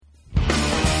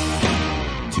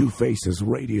Two Faces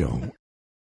Radio.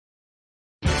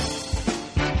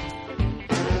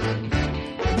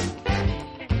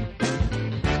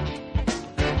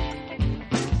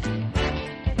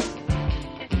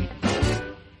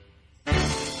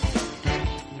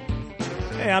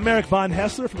 Hey, I'm Eric Von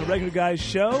Hessler from the Regular Guys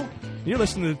Show. You're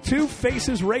listening to Two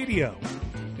Faces Radio.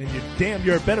 And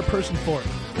you're a better person for it.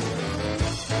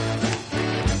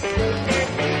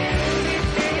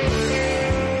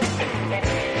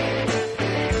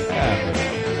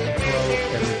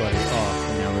 Everybody off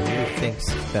and now who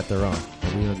thinks that they're on.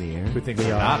 Are we on the air? Who thinks we're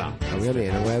not on? Are we on the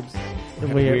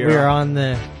interwebs? We are on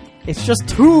the... It's just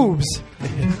tubes.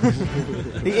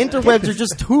 The interwebs are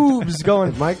just tubes going...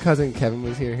 If my cousin Kevin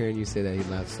was here hearing you say that, he'd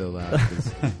laugh so loud.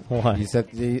 Why? You said,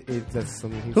 that's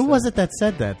something he Who said. was it that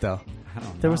said that, though? I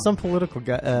don't know. There was some political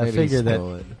guy, Maybe figure he that...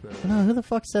 stole it. No, who the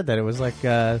fuck said that? It was like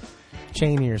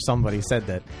Cheney or somebody said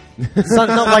that.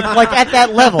 Like at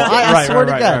that level. I swear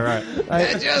to God.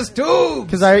 They're just tubes!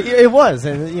 Because it was,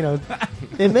 and you know,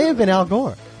 it may have been Al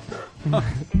Gore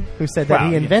who said that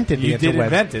he invented the You did interwebs.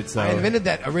 invent it, so... I invented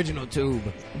that original tube.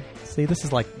 See, this is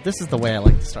the way I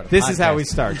like to start. This is how we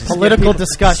start. Just Political get people-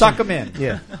 discussion. Suck them in.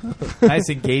 Yeah. Nice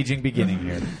engaging beginning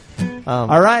here.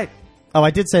 All right. Oh, I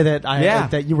did say that. Yeah.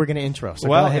 That you were going to intro. So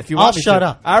Well, go ahead. if you want I'll me shut to.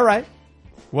 up. All right.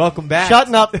 Welcome back.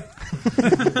 Shutting up.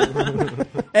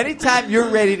 Anytime you're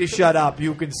ready to shut up,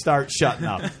 you can start shutting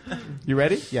up. You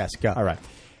ready? Yes, go. All right.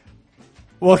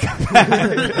 Welcome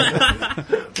back.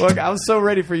 Look, I was so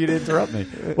ready for you to interrupt me.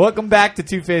 Welcome back to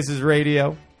Two Faces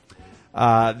Radio.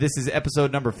 This is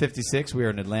episode number 56. We are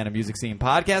an Atlanta music scene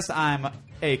podcast. I'm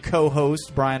a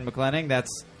co-host, Brian McClenning.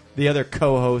 That's the other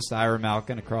co-host, Ira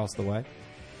Malkin, across the way.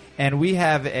 And we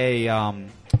have a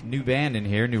new band in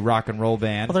here, new rock and roll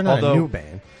band. Well, they're not a new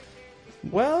band.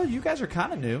 Well, you guys are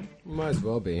kind of new. Might as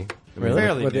well be. Really?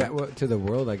 Fairly new. To the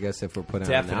world, I guess, if we're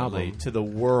putting out an Definitely. album. To the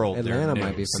world. Atlanta they're new.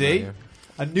 might be See? familiar.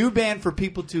 A new band for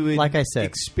people to Like I said.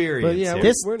 experience. But yeah,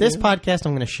 it. This podcast,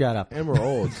 I'm going to shut up. And we're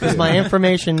old. Because my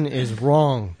information is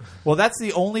wrong. Well, that's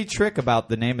the only trick about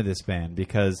the name of this band,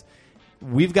 because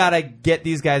we've got to get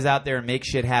these guys out there and make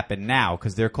shit happen now,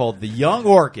 because they're called the Young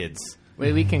Orchids.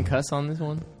 Wait, we can cuss on this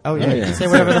one? Oh, yeah. You yeah. can say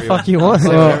whatever the fuck you want.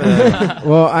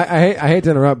 Well, I hate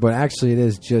to interrupt, but actually it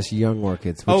is just Young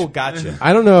Orchids. Oh, gotcha.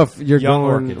 I don't know if you're Young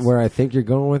going Orchids. where I think you're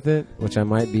going with it, which I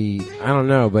might be. I don't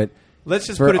know, but Let's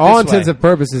just for put it all this intents way. and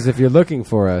purposes, if you're looking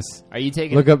for us, Are you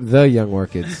taking... look up the Young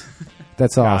Orchids.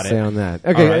 That's all I'll Got it. say on that.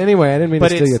 Okay. All right. Anyway, I didn't mean But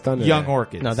to steal your it's thunder. Young there.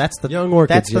 Orchids. No, that's the Young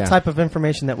Orchids, That's the yeah. type of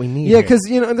information that we need. Yeah, here. because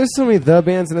there's so many the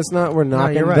bands, and it's not we're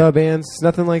knocking you're right. the bands. It's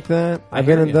nothing like that. I've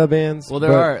been hear in you. the bands. Well,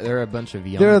 but- there are a bunch of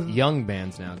There are- young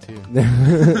bands now, too.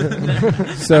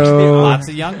 So Lots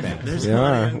of young bands.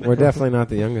 yeah, we're definitely not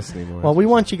the youngest anymore. Well, we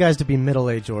want you guys to be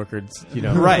middle-aged orchids, you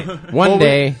know. Right. One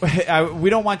day. We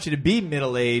don't want you to be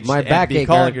middle-aged My and be backache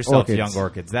calling are yourself orchids. Young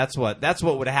Orchids. That's what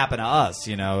would happen to us,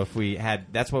 if we had.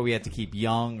 That's why we had to keep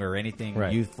young or anything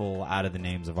Right. youthful out of the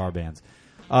names of our bands.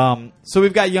 So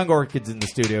we've got Young Orchids in the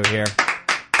studio here.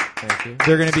 Thank you.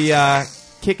 They're going to be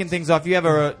kicking things off. You have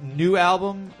a new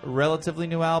album, a relatively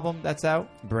new album that's out.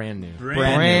 Brand new. Brand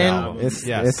new Brand- album. It's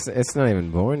Yes. it's not even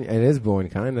born. It is born,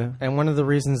 kind of. And one of the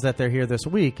reasons that they're here this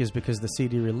week is because the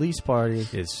CD release party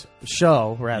Is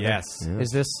show, rather, Yes. Yeah.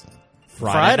 is this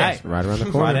Friday Friday. night. Right around the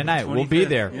corner. Friday night. We'll be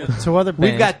there. two other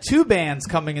bands. We've got two bands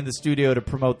coming in the studio to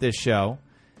promote this show.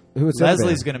 Who's that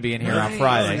Leslie's band? going to be in here on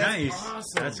Friday. Nice.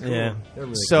 That's cool. Yeah. They're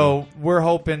really So we're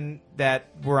hoping that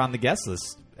we're on the guest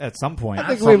list at some point. I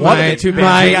think From we one of the might, two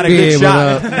bands. We got a be good able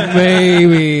shot. to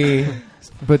maybe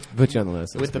put you on the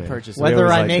list. With the That's purchase. We Whether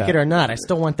always I like make that. it or not, I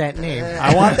still want that name.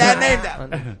 I want that name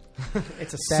down.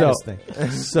 It's a status thing.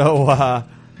 So,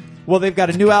 well, they've got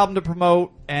a new album to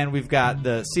promote, and we've got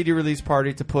the CD release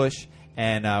party to push,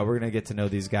 and we're going to get to know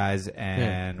these guys,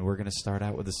 and we're going to start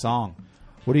out with a song.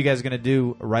 What are you guys going to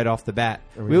do right off the bat?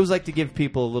 We always like to give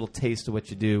people a little taste of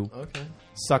what you do. Okay.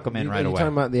 Suck them in right Are you away.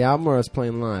 talking about the album or us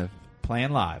playing live?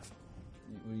 Playing live.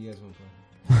 What do you guys want to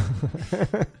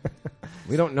play?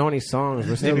 We don't know any songs.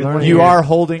 We're still learning. You are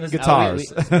holding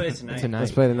guitars. Let's play it tonight.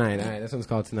 Let's play tonight. All right, this one's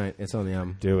called Tonight. It's on the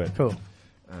album. Do it. Cool.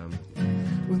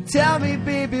 Well, tell me,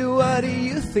 baby, what do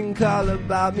you think all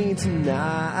about me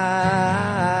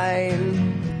tonight?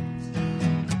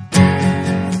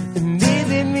 And is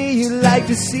it me you like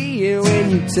to see it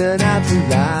when you turn out the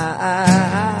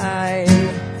light?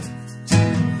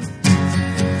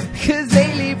 'Cause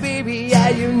lately, baby, yeah,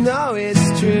 you know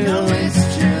it's true.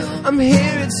 I'm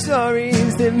hearing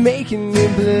stories that making me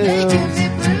blue.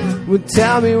 Well,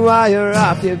 tell me why you're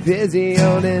off, you're busy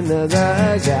holding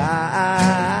other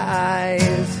guys.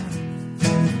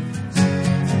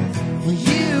 Well,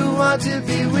 you want to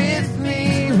be with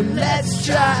me, well, let's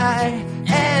try.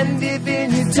 And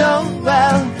even you don't,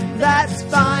 well, that's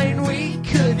fine. We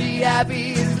could be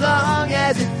happy as long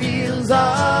as it feels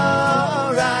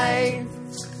alright.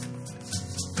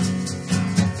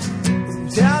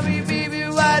 Tell me, baby,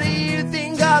 what do you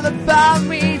think all about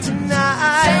me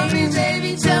tonight? Tell me,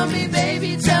 baby, tell me,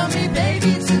 baby, tell me,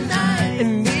 baby, tonight.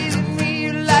 And isn't me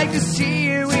you like to see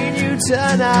you when you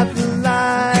turn off the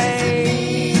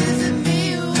light? Is it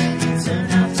me when you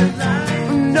turn off the light?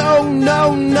 No,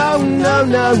 no, no, no,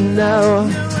 no, no. No,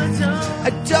 I I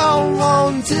don't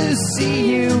want to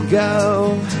see you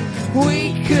go.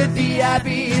 We could be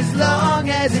happy as long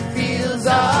as it feels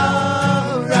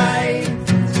alright.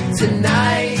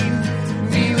 Tonight,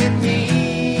 be with me.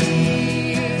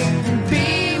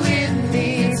 Be with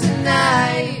me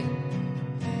tonight.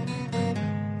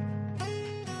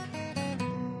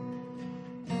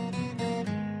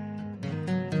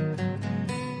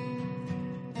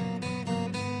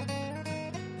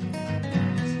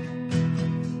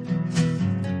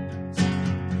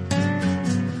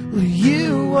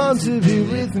 You want to be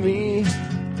with me,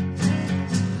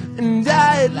 and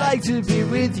I'd like to be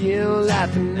with you,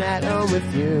 laughing at home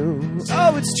with you.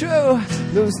 Oh, it's true,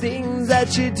 those things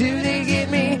that you do, they get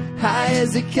me high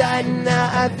as a kite, and now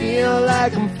I feel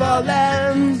like I'm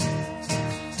falling.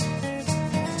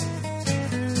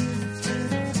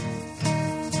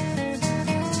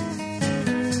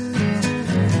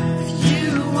 If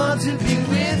you want to be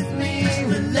with me,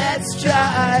 well, let's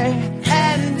try.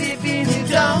 And if you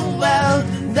don't, well,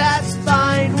 that's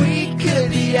fine. We could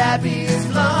be happy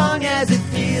as long as it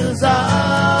feels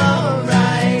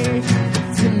alright.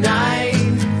 Tonight,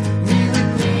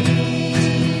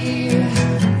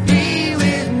 be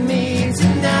with me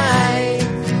tonight.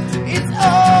 It's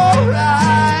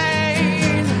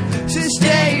alright. So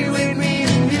stay with me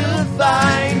and you'll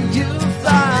find.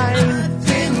 I've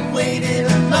been waiting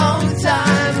a long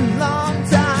time.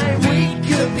 We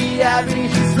could be happy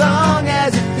as long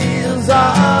as it feels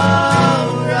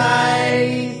alright.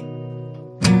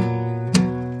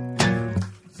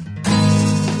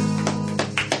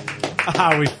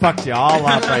 Ah, we fucked you all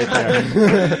up right there.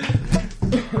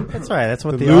 That's all right. That's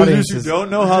what the audience is. don't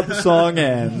know how the song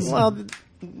ends. Well,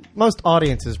 most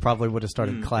audiences probably would have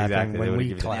started clapping Exactly, they when would've we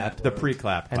given you clapped, the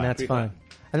pre-clap, and clap. that's fine.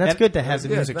 And that's good to have the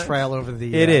music trail over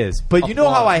the. It is, but you know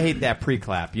how I hate that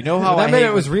pre-clap. You know how I That meant hate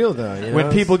it was real, though. You know?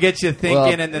 when people get you thinking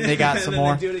Well- and then they got some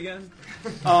more. do it again.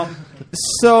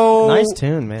 So Nice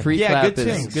tune, man. Pre-clap good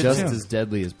is tune, good just tune. as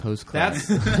deadly as post-clap.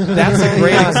 That's a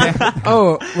great example.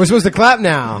 Oh, we're supposed to clap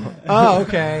now. Oh,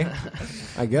 okay.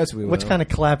 I guess we will. Which kind of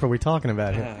clap are we talking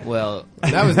about here? Well,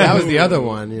 That was the other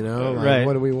one, you know. Like, Right.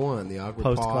 What do we want? The awkward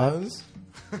Post-clap? pause?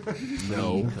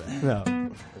 no.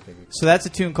 No. So that's a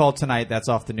tune called "Tonight." That's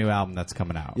off the new album that's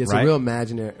coming out. It's right? a real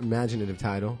imaginative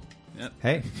title.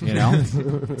 Hey, you know,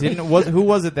 who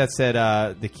was it that said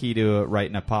the key to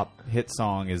writing a pop hit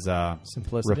song is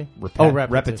Simplicity?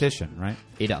 repetition, right?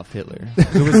 Adolf Hitler.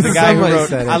 Who was the guy who Somebody wrote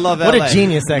said it. "I Love What LA"? a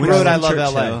genius that Who guy wrote "I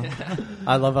was. Love Churchill.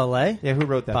 LA"? I love L.A. Yeah, who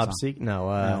wrote that Bob song? Seek? No.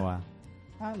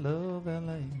 I love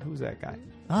LA. Who's that guy?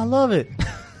 I love it.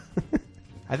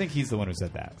 I think he's the one who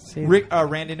said that. See-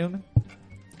 Randy Newman.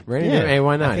 Randy, Yeah. hey,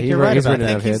 why I not? think you're right he's about written I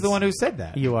think enough he's hits. the one who said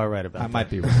that. You are right about I that. might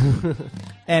be wrong.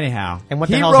 Anyhow, And what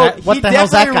the he hell's wrote- that- what he the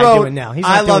hell's that definitely guy wrote doing now? He's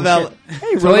I not love doing LA. shit. Hey,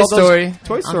 Toy wrote all those Story.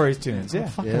 Toy Story's tunes. Yeah,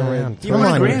 Fucking Yeah, around. He Come won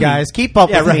a on, you Grammy. guys. Keep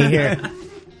up with right. me here.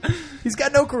 he's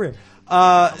got no career.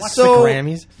 Watch So the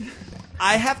Grammys.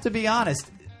 I have to be honest.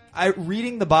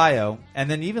 Reading the bio and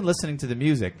then even listening to the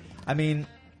music. I mean,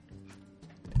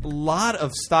 a lot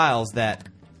of styles that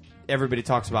everybody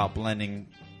talks about blending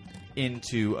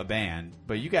into a band,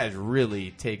 but you guys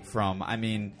really take from. I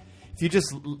mean, if you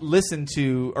just listen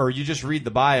to or you just read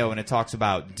the bio and it talks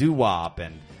about doo-wop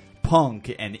and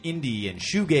punk and indie and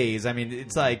shoegaze. I mean,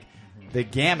 it's like the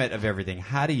gamut of everything.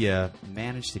 How do you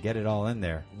manage to get it all in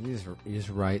there? You just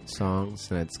write songs,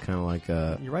 and it's kind of like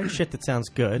a You write shit that sounds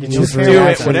good. You and just you'll Do figure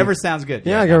it, out- whatever sounds good.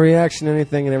 like a reaction to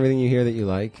anything and everything you hear that you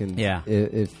like. And Yeah.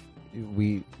 if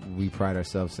we pride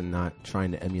ourselves in not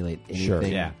trying to emulate anything. Sure,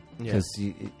 yeah. Because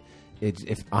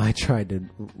if I tried to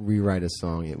rewrite a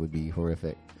song, it would be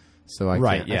horrific. So I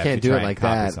Right, can't, yeah, I if can't you do try it and like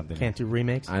copy that. something. Can't do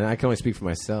remakes. I can only speak for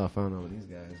myself. I don't know what these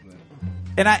guys.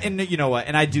 But And you know what?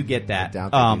 And I do get that.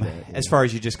 doubt they do that, yeah. As far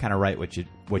as you just kind of write what you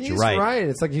write. Right.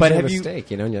 It's like you But made a have you- mistake,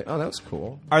 you know. And you're like, oh, that was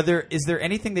cool. Is there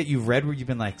anything that you've read where you've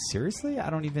been like, seriously? I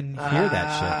don't even hear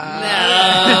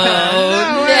that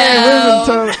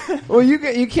Well, you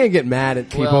can't get mad at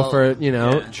people Well, for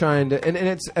trying to, and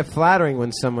it's flattering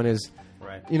when someone is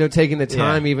taking the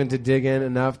time even to dig in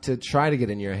enough to try to get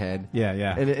in your head. Yeah,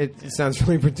 yeah. And it sounds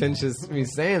really pretentious me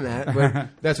saying that, but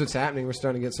that's what's happening. We're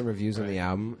starting to get some reviews on the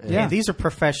album. And Yeah, these are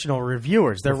professional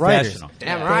reviewers. They're writers. Professional.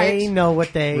 Damn right. They know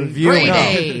what they Reviewing.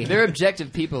 know. They're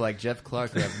objective people like Jeff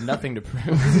Clark who have nothing to prove.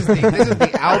 This is the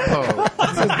Alpo.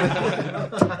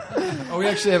 Oh, we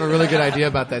actually have a really good idea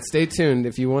about that. Stay tuned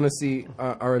if you want to see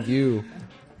our review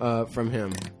from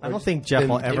him. I don't think Jeff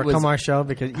will ever come on our show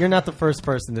because you're not the first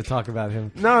person to talk about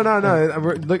him. No.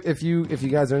 Look, if you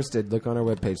guys are interested, look on our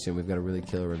webpage soon. We've got a really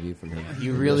killer review from him. He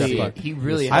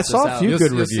really I helped saw us a out. few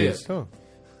good You'll see reviews. it. Cool.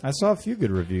 I saw a few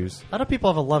good reviews. A lot of people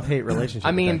have a love-hate relationship.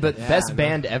 I mean, with but best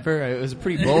band ever. It was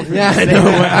pretty bold. For Yeah, you I to say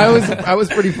know. that. I was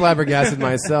pretty flabbergasted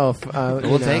myself.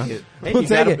 We'll take it. We'll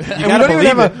take it. And gotta we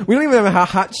don't believe even have a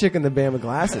hot chick in the band with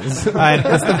glasses. I know.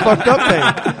 That's the fucked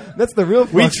up thing. That's the real.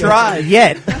 We fucked up. tried.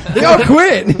 yet. They all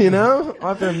quit.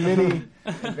 After many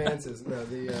advances. No,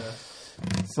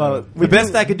 Well, the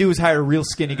best I could do is hire a real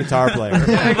skinny guitar player.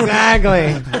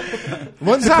 exactly.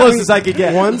 One time, closest I could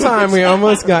get. One time I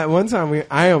almost got.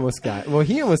 Well,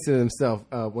 he almost did it himself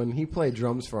when he played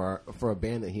drums for a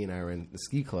band that he and I were in, the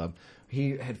ski club.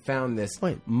 He had found this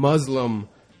Muslim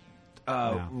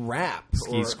rap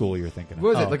Ski school you're thinking of.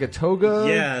 What was it, like a toga?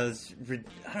 Yeah,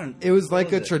 It was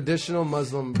like a traditional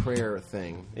Muslim prayer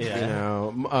thing.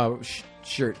 Yeah.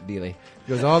 Shirt dealie.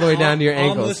 Goes all the way down to your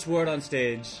ankles. Almost wore it on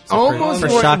stage. Almost for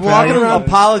wore- shock walking value. around.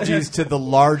 Apologies to the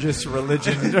largest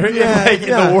religion in Yeah.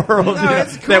 the world No,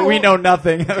 it's that cool. we know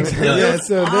nothing of. Yeah,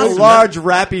 so A this large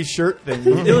rappy shirt thing.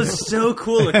 It was so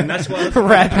cool looking. That's why.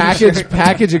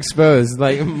 package exposed.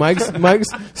 Like Mike's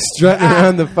strutting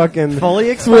around the fucking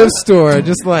Fully thrift store,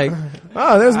 just like,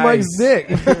 oh, there's Mike's dick.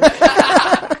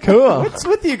 Cool. What's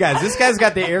with you guys? This guy's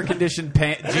got the air-conditioned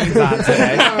jeans on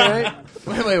today. All right.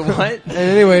 Wait, what? And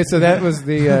anyway, so that was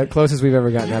the closest we've ever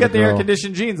gotten You out got of the a girl.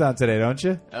 air-conditioned jeans on today, don't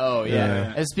you? Oh yeah.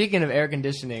 Yeah. And speaking of air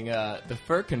conditioning, the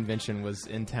fur convention was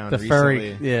in town The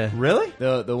recently. furry. Yeah. Really?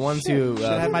 The ones who Should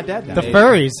have had my dad down. The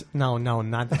furries. No,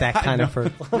 not that kind of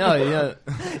fur. No, yeah.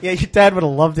 Yeah, your dad would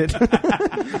have loved it.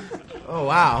 Oh,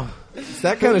 wow. It's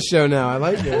that kind of show now. I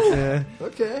like this. Yeah.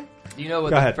 Okay. You know what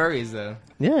Go the ahead. furries though?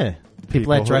 Yeah. People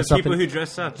People that dress up People in, who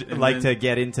dress up and Like then- to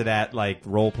get into that like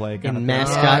role play kind in of thing.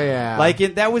 mascot. Oh, yeah. Like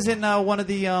that was in one of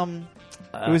the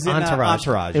it was in Entourage.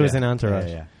 It was yeah. in Entourage.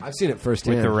 Yeah, I've seen it yeah.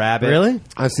 firsthand. With the rabbit. Really?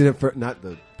 I've seen it for not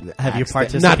the Have you acts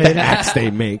participated? not the acts they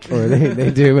make or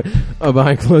they do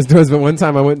behind closed doors. But one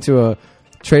time I went to a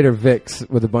Trader Vic's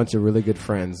with a bunch of really good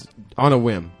friends on a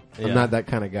whim. Yeah. I'm not that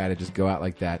kind of guy to just go out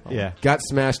like that. Yeah. Got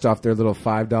smashed off their little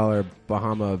 $5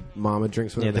 Bahama Mama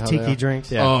drinks. Yeah, whatever the hell tiki they are. drinks.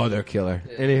 Yeah. Oh, they're killer.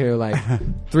 Anywho, like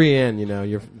 3 in,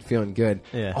 you're feeling good.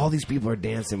 Yeah. All these people are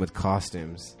dancing with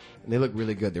costumes. And they look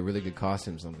really good. They're really good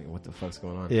costumes. I'm thinking, what the fuck's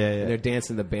going on? Yeah, yeah. And they're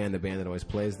dancing the band that always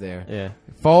plays there. Yeah.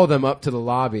 Follow them up to the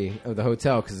lobby of the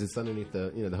hotel because it's underneath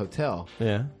the hotel.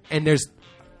 Yeah. And there's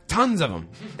tons of them.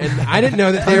 And I didn't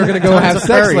know that they were going to go have of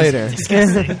sex furries.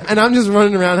 later. And I'm just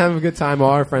running around having a good time. All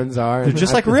our friends are. They're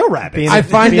just like real rabbits. I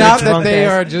find being a out that drunk they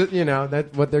ass. are just,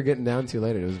 that what they're getting down to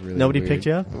later. It was really Nobody weird. picked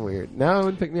you up? Weird. No,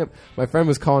 one picked me up. My friend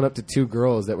was calling up to 2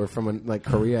 girls that were from like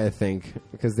Korea, I think,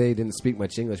 because they didn't speak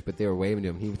much English, but they were waving to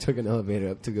him. He took an elevator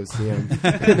up to go see him.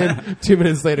 And then 2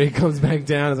 minutes later, he comes back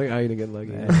down. I was like, oh, you didn't get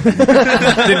lucky.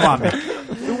 Didn't want me.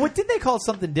 What did they call it?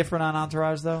 Something different on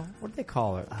Entourage though? What did they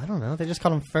call it? I don't know. They just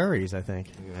call them furries, I think.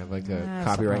 You have like a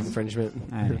copyright infringement.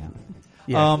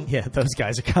 Yeah, Um, yeah, those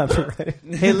guys are copyrighted.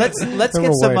 Hey, let's They get were some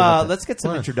worried about that. let's get some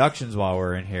Fun. introductions while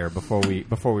we're in here before we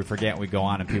forget and we go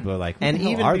on and people are like, who And the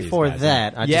hell even are these before guys?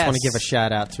 that, I Yes. just want to give a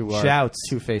shout out to our Shouts.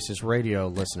 Two Faces Radio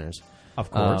listeners.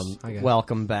 Of course.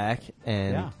 Welcome back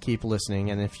and Yeah. keep listening.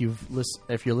 And if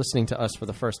if you're listening to us for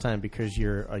the first time because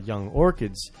you're a Young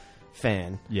Orchids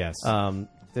fan, Yes.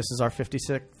 this is our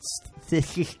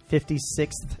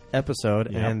 56th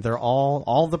episode, Yep. and they're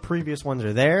all the previous ones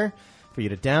are there for you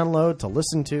to download, to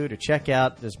listen to check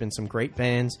out. There's been some great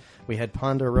bands. We had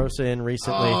Ponderosa in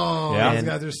recently. Oh, Yeah. those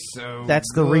guys are so That's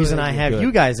the good. reason I have Good.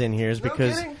 you guys in here is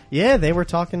because they were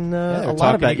talking they were a lot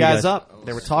talking about you guys up.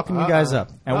 They were talking you guys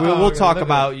up. And Oh, we'll I talk gotta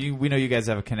about you. We know you guys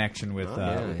have a connection with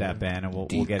yeah. that band, and we'll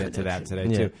Deep get into that today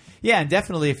Yeah. too. Yeah, and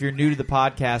definitely if you're new to the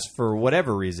podcast for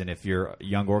whatever reason, if you're a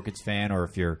Young Orchids fan or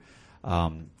if you're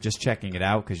just checking it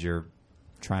out because you're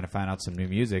trying to find out some new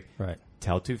music, Right.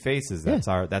 Tell Two Faces.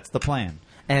 That's the plan.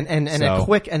 And So- a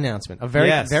quick announcement, a very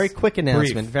Yes. very quick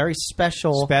announcement, Brief. very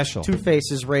special Two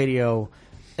Faces Radio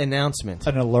announcement,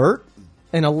 An alert.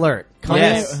 an alert coming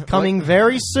Yes. coming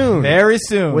very soon, Very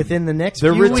soon. within the next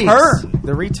The few return. weeks,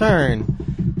 the return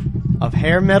of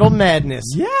Hair Metal Madness,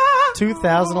 Yeah.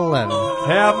 2011.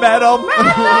 Hair metal.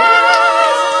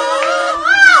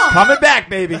 Coming back,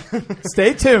 baby.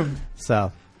 Stay tuned.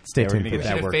 So stay We're tuned. gonna get for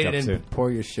that that. worked faded up in. soon.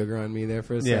 Pour your sugar on me there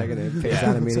for a Yeah. second and face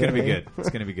out It's immediately. gonna be good. It's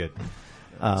gonna be good.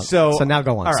 So now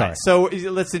go on. All Sorry. right. So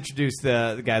let's introduce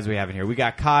the guys we have in here. We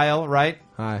got Kyle, right?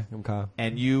 Hi, I'm Kyle.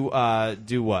 And you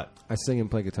do what? I sing and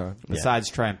play guitar. Besides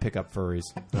try and pick up furries.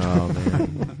 Oh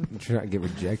man, I'm trying to get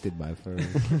rejected by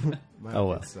furries. Oh,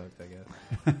 well. That sucked, I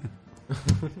guess.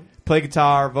 Play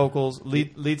guitar, vocals,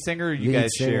 lead singer. You Lead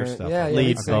guys share singer. stuff. Yeah, Lead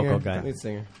lead singer. vocal guy. Lead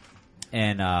singer.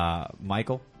 And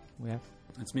Michael, we have.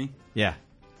 That's me. Yeah.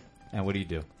 And what do you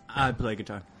do? I play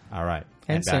guitar. All right.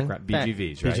 And sing. background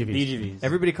BGVs, right? BGVs. BGVs.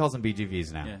 Everybody calls them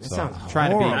BGVs now. Yeah. That So sounds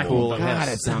trying to be horrible. cool. God,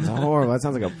 it sounds horrible. That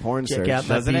sounds like a porn Check search. out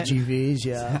my doesn't it? BGVs.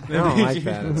 Yeah. I don't like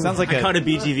that. Sounds like I a caught a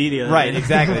BGV the other right. day.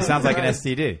 Exactly. It sounds like an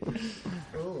STD.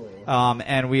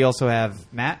 And we also have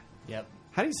Matt. Yep.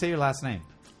 How do you say your last name?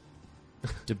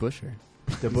 DeBuscher.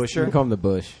 The You Busher. can call him the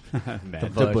Bush.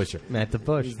 Matt The Busher. Matt the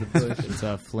Bush.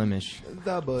 It's Flemish.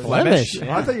 The Bush. Flemish. Oh,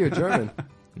 I thought you were German.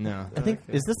 No. I think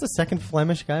is this the second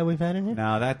Flemish guy we've had in here?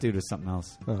 No, that dude was something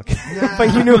else. Okay.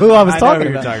 But you knew who I was I know talking who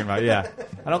you're about. talking about. Yeah,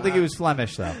 I don't think he was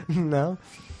Flemish though. No.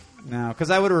 No, because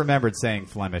I would have remembered saying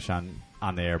Flemish on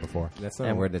the air before. That's not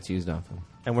a word that's used often.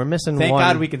 And we're missing Thank one.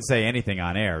 God we can say anything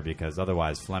on air because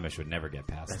otherwise Flemish would never get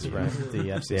past That's the, right. The the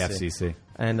FCC. FCC.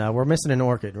 And we're missing an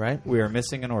orchid, right? We are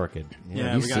missing an orchid. Yeah,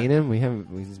 Have you we got- seen him? We haven't.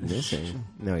 He's missing.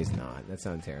 No, he's not. That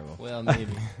sounds terrible. Well,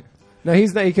 maybe. No,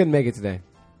 he's not. He couldn't make it today.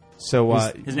 So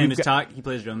His name is Talk. He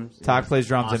plays drums. Talk plays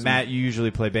drums, and Awesome. Matt, you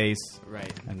usually play bass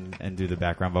Right. and do the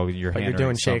background vocal. You're But you're handling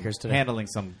doing some- shakers today. handling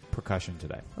some percussion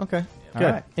today. Okay. All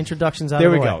Good. right. Introductions out There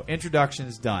of we the way. go.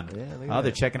 Introductions done. Yeah, look at Oh, they're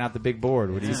that. checking out the big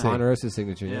board. What do you see? Ponderosa's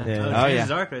signature. Yeah. Yeah. Yeah. Oh, yeah.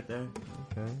 His arc right there.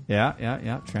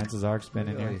 Yeah. Francis Ark's been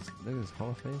in Look here. at his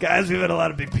Hall of Fame. Guys, we've had a lot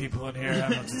of big people in here. I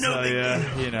don't have to tell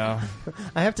you. You know,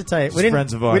 I have to tell you, Just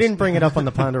friends of ours. we didn't bring it up on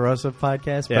the Ponderosa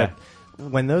podcast, Yeah.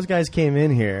 but when those guys came in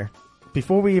here,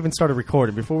 before we even started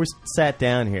recording, before we sat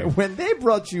down here, when they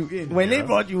brought you in, when they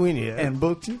brought you in here and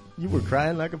booked you, you were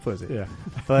crying like a pussy. yeah.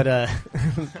 But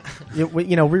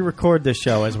we record this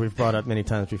show, as we've brought up many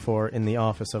times before, in the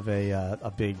office of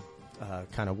a big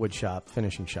kind of wood shop,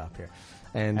 finishing shop here,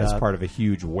 and As part of a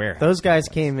huge warehouse. those guys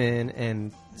came in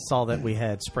and saw that we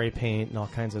had spray paint and all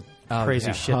kinds of crazy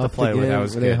yeah. shit to Huffed play with. again. That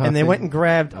was Were they good. And they huffing? went and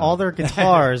grabbed all their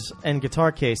guitars and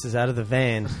guitar cases out of the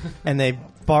van, and they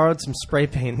borrowed some spray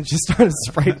paint and just started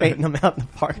spray painting them out in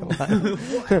the parking lot.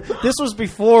 This was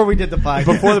before we did the podcast.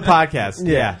 Before the podcast.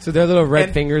 Yeah. So their little red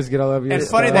And- fingers get all over your And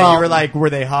funny stuff. that you were like, were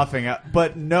they huffing up?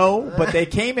 But no, but they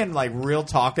came in like real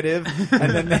talkative,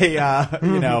 and then they,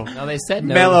 No, they said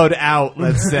no. mellowed out,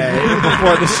 let's say,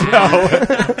 before the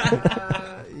show.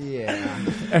 Yeah.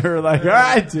 And we were like, all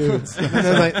right, dudes.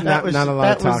 Like, not a lot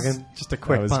of that was talking. just a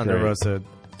quick That was Ponderosa,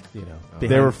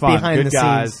 They were fun. behind Good the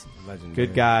guys. scenes. Legendary.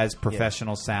 Good guys,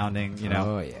 professional sounding, you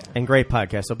know. Oh yeah. and great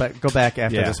podcast. So go back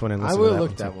after Yeah. this one and I listen will to that look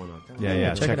one that too. one up.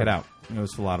 Yeah, check check it it out. out. It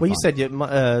was a lot of Well, fun.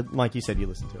 you said, Mike, you said you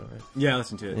listened to it, right? Yeah, I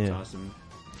listened to it. It's Yeah. awesome.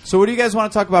 So what do you guys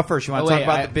want to talk about first? You want Oh, to talk wait,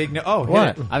 about I- the big... hit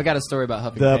What? it. I've got a story about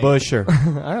huffing The paint. Busher.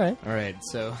 All right. All right,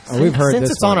 so Oh, we've heard Since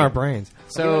this it's on one. our brains.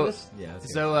 so Yeah. that's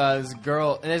good. so this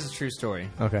girl, and this is a true story.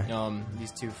 Okay.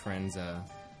 These two friends,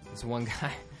 this one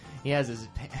guy, he has this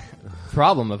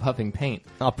problem of huffing paint.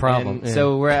 A problem. And yeah.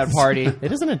 So we're at a party.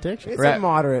 It is an addiction. It's Right. a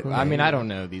moderate. I mean, I don't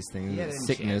know these things. Yeah, then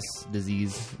Sickness,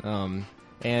 disease.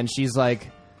 And she's like,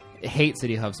 hates that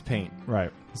he huffs paint.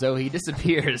 Right. So he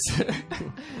disappears.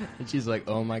 And she's like,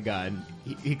 oh my God.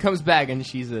 He comes back and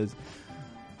she says,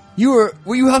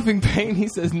 were you huffing paint? He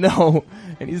says, no.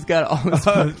 And he's got all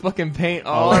this fucking paint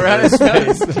all around his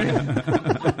face.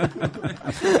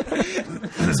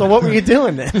 So what were you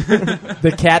doing then?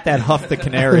 The cat that huffed the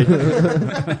canary.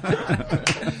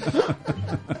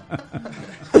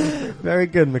 Very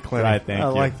good, McClendon. Right, thank I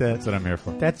you. like that. That's what I'm here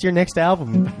for. That's your next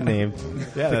album name.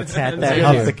 Yeah, The that's cat that good.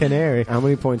 huffed the canary. How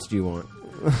many points do you want?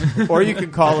 Or you can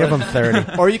call Give it... him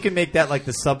 30. Or you can make that like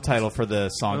the subtitle for the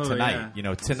song Oh, Tonight. yeah. You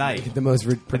know, Tonight. The most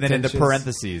And then in the pretentious-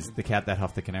 parentheses, the cat that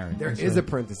huffed the canary. There is a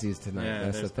parentheses tonight. Yeah,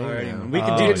 That's the there's thing. already- now. We could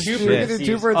Oh, do shit. two We could do parentheses.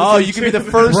 two parentheses. Oh, you could be the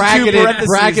first two parentheses.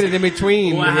 bracketed in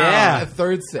between. Wow. Yeah. A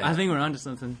third set. I think we're onto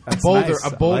something. a bolder, nice.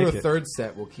 a bolder I like it. third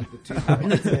set will keep the two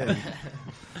brackets in.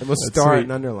 And we'll star sweet. it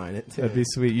and underline it too. That'd be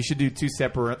sweet. You should do two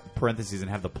separate parentheses and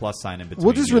have the plus sign in between.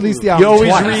 We'll just You- release the You album always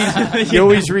twice. read. You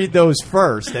always read those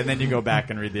first, and then you go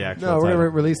back and read the actual. No, we're title. gonna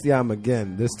release the album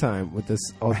again. This time with this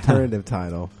alternative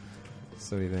title.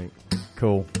 So what do you think?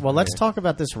 Cool. Well, let's talk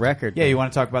about this record. Yeah, you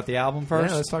want to talk about the album first?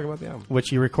 Yeah, let's talk about the album.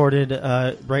 Which you recorded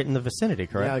right in the vicinity,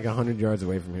 correct? Yeah, like 100 yards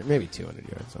away from here, maybe 200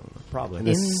 yards. I don't know. Probably. In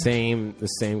the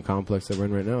same complex that we're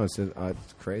in right now. It's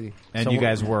crazy. And So you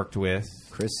guys worked with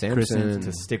Chris Sampson.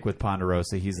 to stick with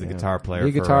Ponderosa. He's the guitar player.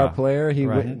 The for, guitar player. He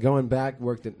right. went, going back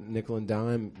worked at Nickel and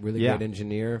Dime. Really Yeah. great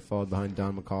engineer. Followed behind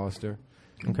Don McAllister.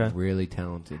 Okay. Really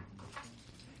talented.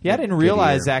 Yeah, I didn't Good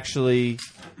realize ear. actually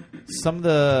some of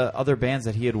the other bands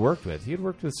that he had worked with. He had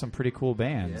worked with some pretty cool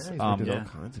bands. He's worked with yeah. all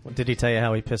kinds of Did he tell you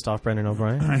how he pissed off Brendan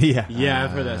O'Brien? yeah. Yeah, I've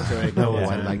heard that story. Oh,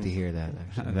 I'd like to hear that.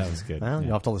 Actually. That was good. Well,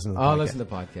 you'll have to listen to the Oh, podcast. listen to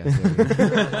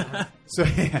the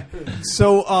podcast. Yeah.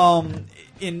 So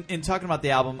in talking about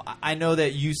the album, I know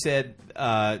that you said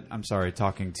I'm sorry,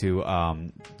 talking to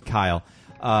Kyle,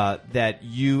 that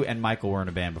you and Michael were in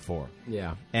a band before.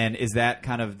 Yeah. And is that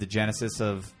kind of the genesis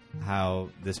of how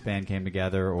this band came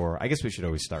together? Or I guess we should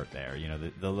always start there. You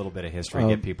know, the little bit of history,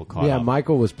 get people caught Yeah, up.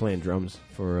 Michael was playing drums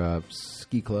for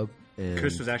Ski Club. And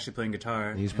Chris was actually playing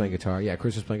guitar. he was playing guitar. Yeah,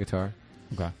 Chris was playing guitar.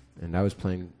 Okay. And I was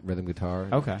playing rhythm guitar.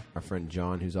 Okay. Our friend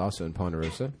John, who's also in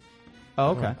Ponderosa.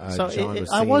 Oh, okay. So John I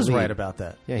singing was lead. right about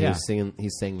that. Yeah, he was singing. He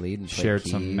sang lead and played Shared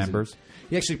keys some and- members.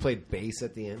 He actually played bass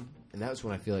at the end, and that was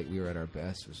when I feel like we were at our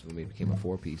best. Was when we became a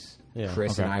four-piece. Yeah.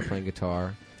 Chris Okay. and I playing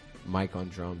guitar, Mike on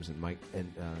drums, and Mike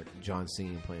and John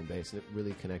singing and playing bass, and it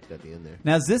really connected at the end there.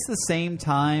 Now, is this the same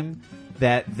time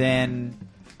that then,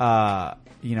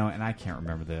 you know, and I can't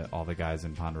remember all the guys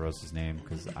in Ponderosa's name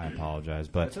because I apologize,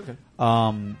 but That's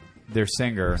okay. their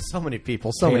singer So many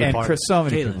people, so many and parts. Chris, so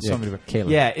many Kalen. people, so Yeah, many people. Kalen.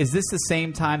 Yeah, is this the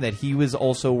same time that he was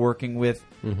also working with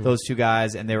those two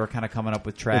guys, and they were kind of coming up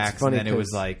with tracks, and funny then it was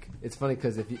 'cause- like, It's funny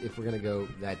because if we're gonna go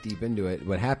that deep into it,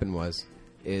 what happened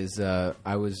is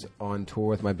I was on tour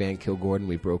with my band Kill Gordon.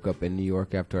 We broke up in New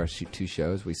York after our two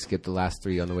shows. We skipped the last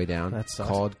three on the way down. That sucks.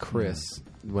 Called Chris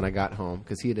when I got home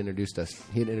because he had introduced us.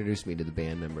 He had introduced me to the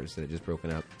band members that had just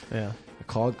broken up. Yeah. I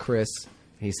called Chris.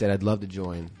 And he said I'd love to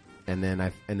join, and then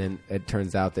it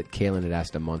turns out that Kalen had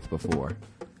asked a month before.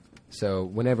 So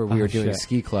whenever we were doing shit.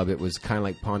 Ski Club, it was kind of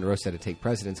like Ponderosa had to take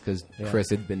precedence because Chris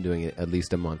had been doing it at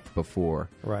least a month before.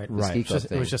 Right. the Right. Ski It Club was just-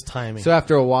 thing. it was just timing. So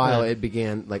after a while, Yeah. it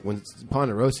began like when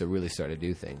Ponderosa really started to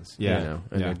do things. Yeah. You know,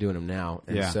 and Yeah. they're doing them now.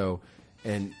 And Yeah. so,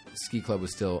 and Ski Club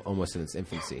was still almost in its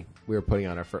infancy. We were putting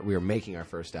on we were making our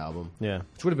first album. Yeah.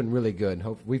 Which would have been really good.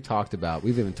 We've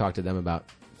even talked to them about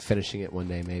finishing it one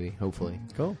day, maybe, hopefully.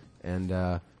 Cool. And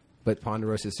but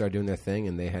Ponderosa started doing their thing,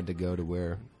 and they had to go to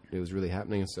where it was really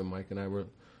happening. And so Mike and I were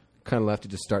kind of left to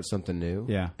just start something new.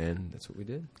 Yeah. And that's what we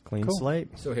did. Clean Cool. slate.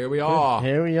 So here we are.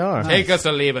 Here we are. Take us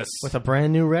or leave us. With a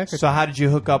brand new record. so how did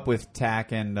you hook up with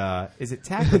Tack and, is it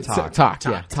Tack or Talk? Talk,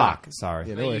 yeah. Talk, sorry.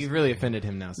 Yeah, no worries. You really offended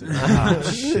him now. So.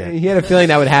 He had a feeling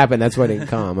that would happen. That's why I didn't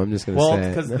come. I'm just going to Well, say.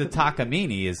 because the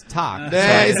Takamine is Talk.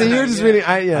 Yeah, so you're just reading.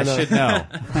 I no. should know.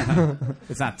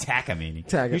 It's not Takamine.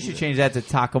 Takamine. You should change that to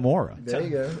Takamura. There you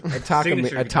go. A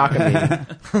Signature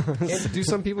takamine. Do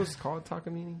some people just call it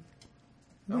takamine?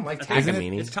 I don't like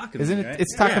takamine. It's Takamine, Isn't it? right?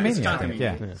 It's Yeah, Takamine, it's I think.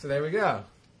 Takamine. Yeah. So there we go.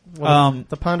 Well,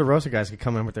 the Ponderosa guys could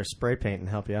come in with their spray paint and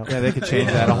help you out. Yeah, they could change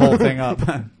that whole thing up.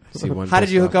 See, one How did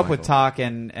you pissed hook off up with Michael. Talk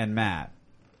and Matt?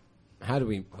 How do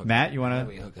we hook Matt, you How do want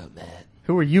we to? hook up Matt?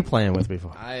 Who were you playing with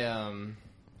before? I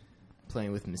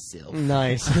playing with myself.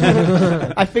 Nice.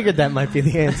 I figured that might be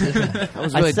the answer.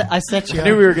 I set you I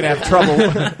knew up. we were gonna have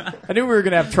trouble. I knew we were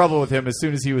gonna have trouble with him as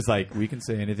soon as he was like, "We can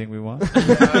say anything we want."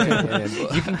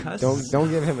 You can cuss. Don't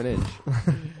give him an inch.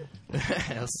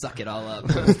 I'll suck it all up.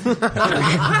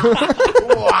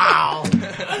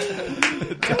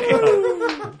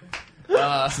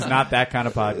 This is not that kind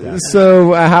of podcast. So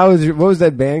what was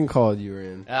that band called you were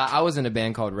in? I was in a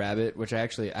band called Rabbit, which I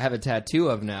have a tattoo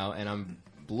of now, and I'm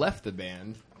left the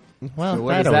band. Well, So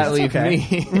where does that leave okay.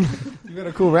 me? You got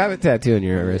a cool rabbit tattoo on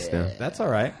your wrist now. That's all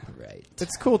right. Right.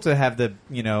 It's cool to have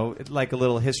like a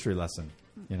little history lesson,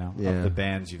 Yeah. of the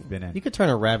bands you've been in. You could turn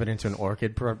a rabbit into an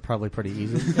orchid probably pretty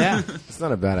easy. Yeah. It's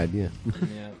not a bad idea.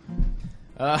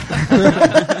 Yeah.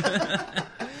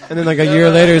 And then like a year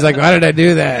later, he's like, "Why did I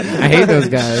do that? I hate those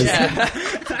guys.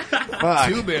 Fuck.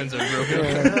 Two bands are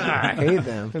broken. I hate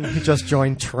them." You just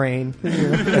joined Train.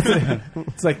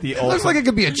 It's like the old. Looks like it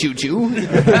could be a choo-choo.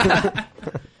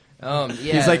 Yeah.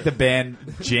 He's like the band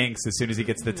Jinx. As soon as he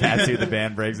gets the tattoo, the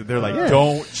band breaks it. They're like,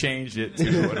 "Don't change it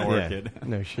to an orchid."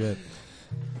 No shit.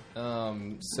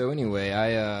 So anyway,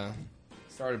 I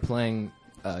started playing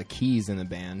keys in the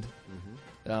band,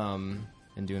 and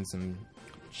doing some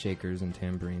shakers and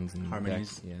tambourines and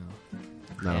Harmonies. decks, yeah.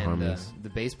 Not a And harmonies. the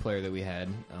bass player that we had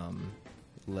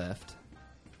left,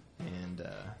 and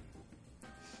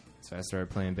so I started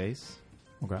playing bass.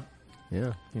 Okay.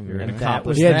 Yeah. You're an And that accomplished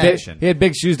was He had, big, musician. he had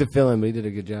big shoes to fill in, but he did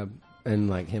a good job. And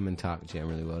like him and Talk jam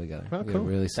really well together. Oh, We got cool.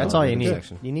 really That's solid all you rhythm need.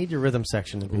 section. You need your rhythm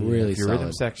section to be Really If your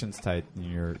rhythm solid. section's tight,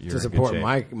 you're To in good support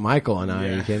shape. Michael and I.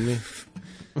 Are you kidding me?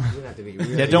 Have to be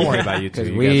really Yeah, don't worry about you two.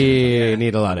 Because You we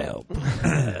need a lot of help.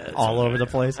 all over the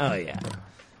place. Oh, yeah.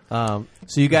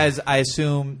 So you guys, I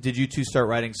assume, did you two start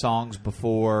writing songs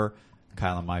before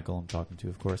Kyle and Michael, I'm talking to,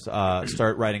 of course,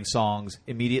 start writing songs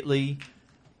immediately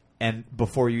and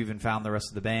before you even found the rest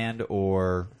of the band,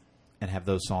 and have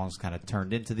those songs kind of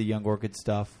turned into the Young Orchid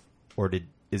stuff? Or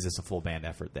is this a full band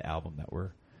effort, the album that we're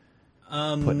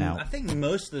putting out? I think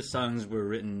most of the songs were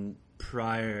written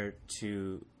prior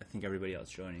to, I think, everybody else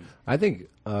joining. I think,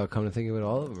 come to think of it,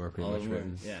 all of them are pretty All much of them were-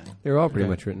 written. yeah. They were all pretty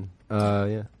much written.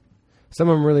 Yeah. Some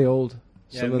of them really old.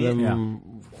 Yeah, Some of me-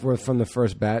 them were from the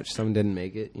first batch. Some didn't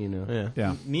make it, you know. Yeah.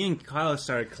 Yeah. Me and Kyle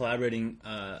started collaborating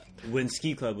when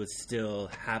Ski Club was still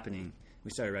happening.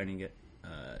 We started writing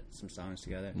some songs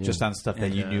together. Just on stuff that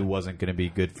And, you knew wasn't going to be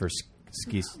good for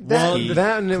ski That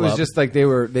and it was club. just like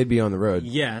they'd be on the road.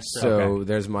 Yeah, So so-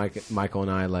 there's Michael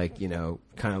and I, like, you know,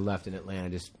 kind of left in Atlanta.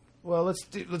 Just let's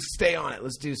stay on it.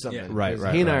 Let's do something. Yeah. Right, 'Cause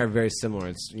right, He and I right. are very similar.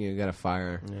 It's you got a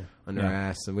fire under our Yeah.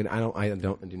 ass, and I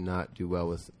do not do well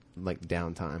with like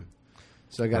downtime.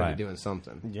 So I got to Right. be doing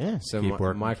something. Yeah. So Keep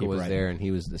working, Michael keep was writing. there, and he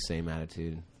was the same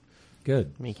attitude.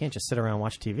 Good. I mean, you can't just sit around and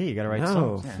watch TV. You got to write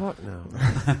No, songs. fuck no.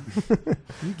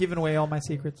 You giving away all my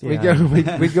secrets? We'd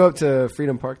go up to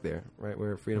Freedom Park there, right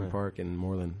where Freedom Park and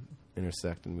Moreland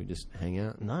intersect, and we just hang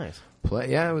out and Nice.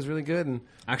 play. Yeah, it was really good. And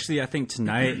Actually, I think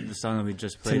tonight, the song that we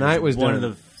just played, Tonight was one done-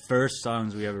 of the first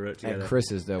songs we ever wrote together. at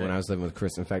Chris's, though, when I was living with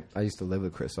Chris. In fact, I used to live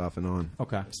with Chris off and on.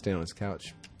 Okay. Stay on his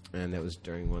couch. And that was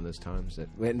during one of those times that,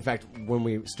 in fact, when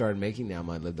we started making the album,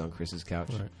 I lived on Chris's couch.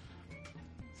 Right.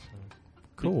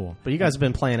 Cool. But you guys have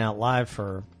been playing out live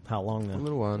for how long A now?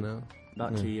 little while now.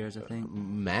 About 2 years, I think.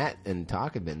 Matt and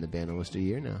Talk have been in the band almost a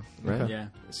year now, right? Yeah.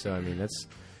 So, I mean,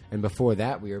 and before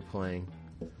that, we were playing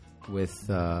with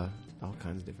all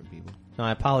kinds of different people. No,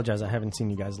 I apologize. I haven't seen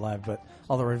you guys live, but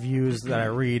all the reviews that I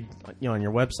read, on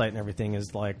your website and everything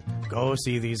is like, go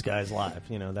see these guys live.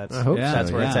 That's I hope that's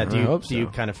so, where it's yeah. at. I hope Do you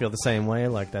so. kind of feel the same way?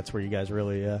 Like that's where you guys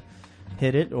really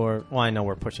hit it, or I know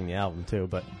we're pushing the album too,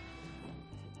 but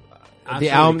The Absolutely,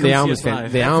 album come is see us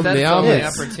live. the album. That's The the album only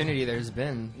is opportunity there's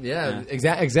been. yeah,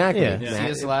 exactly. Yeah. Matt.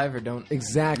 See us live or don't.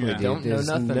 Exactly, Yeah. dude. Don't know There's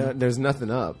nothing. there's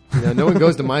nothing up. No one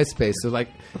goes to MySpace. So like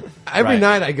every Right.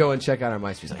 night I go and check out our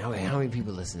MySpace. Like, how many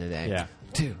people listen today? Yeah.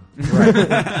 2.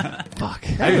 Fuck.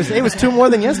 it was two more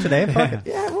than yesterday. Fuck it.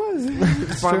 Yeah, it was.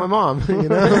 It's part of my mom. You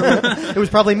know. It was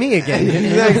probably me again.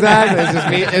 Yeah, exactly. It's just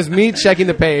me. It's me checking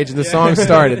the page, and the song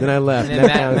started. Then I left. And then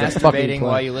That time was a fucking masturbating play.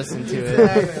 while you listen to it.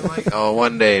 Exactly. I'm like, oh,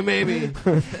 one day maybe.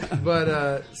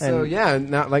 But so yeah,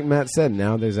 now like Matt said,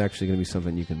 now there's actually going to be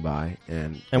something you can buy,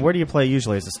 and And where do you play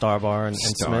usually? Is it Star Bar and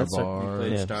Star Smith's? or- Bar,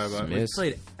 Played Yeah. Star Bar. We Smiths.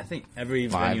 played, I think, every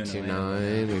venue in the land.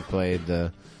 529. We played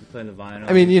the. We played the Vinyl.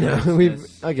 I mean, you know, Smiths.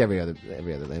 we've like every other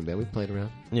land band. We played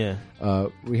around. Yeah.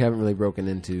 We haven't really broken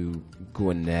into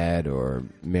Gwinnett or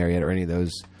Marietta or any of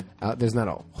those. There's not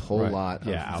a whole Right. lot of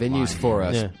Yeah, venues outlying. for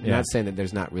us. Yeah. Yeah. Not saying that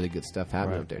there's not really good stuff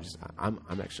happening Right. up there. Just I'm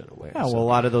actually unaware. Yeah, so well, a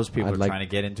lot of those people I'd are like- trying to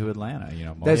get into Atlanta.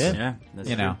 That's- Yeah, that's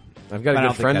you true. know. I've got I a don't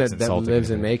good think friend that's that insulting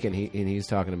lives in anybody. Macon, and he's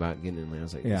talking about getting in Atlanta. I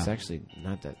was like, Yeah. it's actually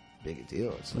not that big a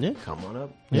deal. It's like, Yeah. come on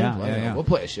up. Yeah, We'll play. yeah. We'll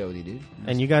play a show with you, dude.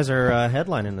 And you guys are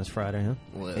headlining this Friday,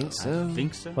 huh? I think so. I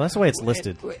think so. Well, that's the way it's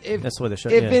listed. If, That's the way they show.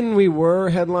 if Yeah. we were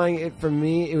headlining it, for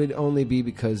me, it would only be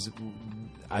because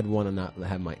I'd want to not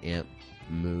have my amp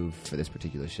move for this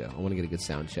particular show. I want to get a good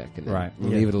sound check and then Right.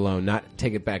 leave Yeah. it alone, not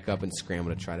take it back up and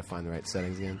scramble to try to find the right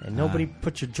settings again. And nobody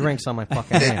put your drinks on my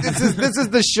fucking hand. This is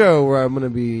the show where I'm going to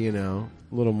be, a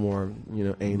little more,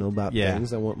 anal about Yeah.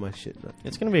 things. I want my shit not.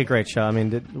 It's going to be a great show. I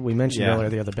mean, we mentioned Yeah. earlier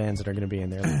the other bands that are going to be in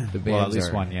there. The bands Well, at least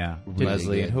are one, yeah. really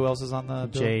Leslie, good. and who else is on the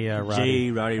bill? Jay Jay,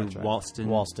 Roddy Roddy, That's right.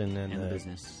 Walston, and and the the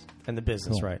business. and the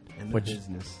business, Cool. right? And the Which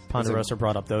business. Ponderosa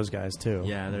brought up those guys too.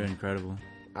 Yeah, they're incredible.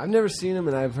 I've never seen them,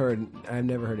 and I've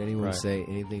never heard anyone Right. say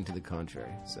anything to the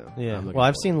contrary. So Yeah. I'm looking Well,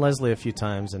 I've forward. seen Leslie a few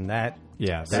times, and Yeah,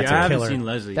 See, That's I a haven't killer. seen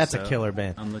Leslie. that's so a killer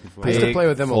band. I'm looking I forward used to to it. play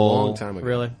with them a full- long time ago.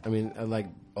 Really? I mean, like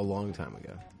a long time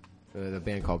ago. The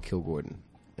band called Kill Gordon,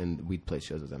 and we'd play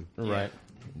shows with them. Right.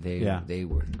 They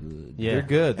were good. Yeah. They're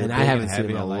good. They're And I big haven't and seen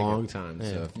heavy. them in I a like long it. time. Yeah.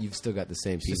 So if you've still got the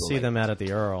same To people. see them out at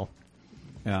the Earl.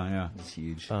 Yeah, yeah. It's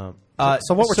huge.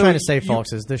 So what we're trying to say,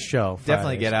 folks, is this show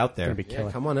definitely Friday get is out there. gonna be Yeah,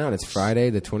 killer. come on out. It's Friday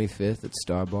the 25th at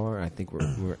Star Bar. I think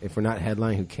we're if we're not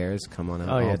headline, who cares? Come on out.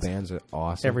 Oh, yeah, All it's- bands are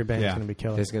awesome. Every band's Yeah. going to be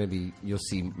killer. There's going to be, you'll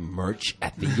see merch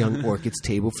at the Young Orchids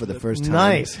table for the first time.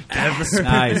 Nice.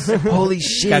 Nice. Holy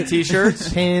shit. Got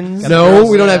T-shirts. Pins. No,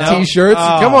 we don't have No? T-shirts.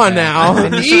 Oh, Come on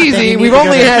man. now, easy. We've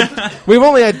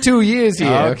only had 2 years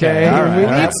here. Okay, all right. we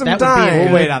That- need some that would be time.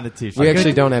 We'll wait on the T-shirt. We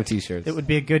actually don't have T-shirts. It would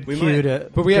be a good We cue might. to.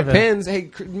 But we have give a- pins. Hey,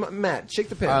 Matt, shake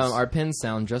the pins. Our pins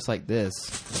sound just like this.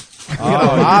 Oh, you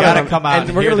gotta come out. And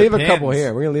we're going gonna to leave a couple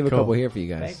here. We're gonna leave a Cool. couple here for you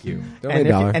guys. Thank you. They're only And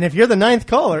a dollar. if you're the ninth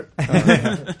caller,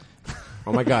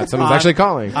 Oh my God, someone's actually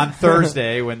calling. On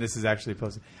Thursday when this is actually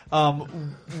posted. Oh,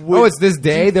 it's this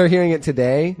day. They're hearing it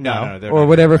today. No, they're or not.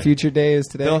 whatever future day is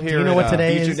today. They'll hear do you know it, what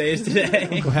today Future is? days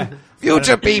today.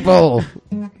 Future people.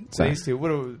 Sorry. Please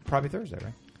do. Probably Thursday,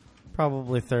 right?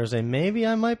 Probably Thursday. Maybe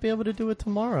I might be able to do it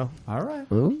tomorrow, All right.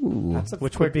 Ooh. That's a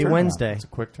which quick would be turnaround. Wednesday. It's a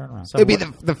quick turnaround. So It'll be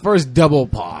what- the first double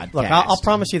pod. Look, I'll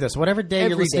promise you this: whatever day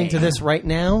you're Every listening day. to this right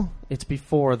now, it's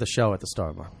before the show at the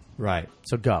Star Bar. Right.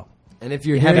 So go. And if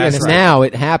you're have hearing it this right. now,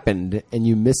 it happened and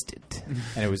you missed it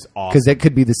And it was awesome. because that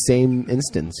could be the same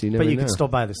instance. You never But you know. can still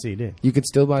buy the CD. You could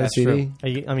still buy That's the CD.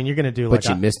 true. I mean, you're going to do But like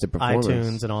you missed the performance.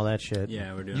 iTunes and all that shit.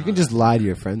 Yeah, we're doing. You all can that. just lie to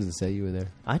your friends and say you were there.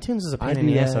 iTunes is a I pain in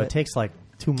do the ass, so that. it takes like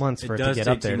 2 months for it to does get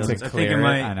take up there. 2 doesn't months. it? I think it clear it?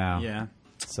 might. I know. Yeah.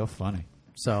 So funny.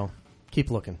 So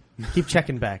keep looking, keep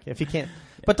checking back if you can't.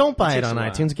 But don't buy it takes on a while.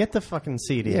 iTunes. Get the fucking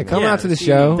CD. Yeah, come Yeah, out to the CD.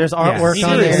 show. There's artwork Yeah,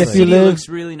 on CD. it. And if you live- looks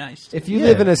really nice. If you Yeah.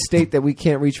 live in a state that we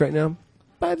can't reach right now,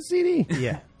 buy the CD.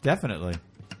 Yeah. Definitely.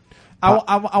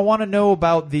 I want to know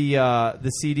about the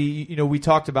CD. You know, we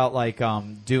talked about like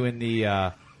doing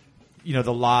the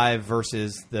the live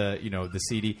versus the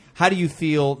CD. How do you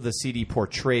feel the CD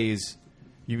portrays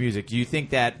your music? Do you think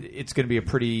that it's going to be a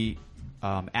pretty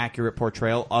accurate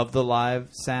portrayal of the live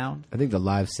sound? I think the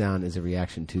live sound is a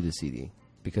reaction to the CD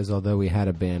because although we had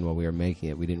a band while we were making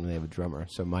it, we didn't really have a drummer.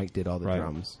 So Mike did all the Right.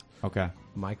 drums. Okay.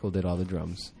 Michael did all the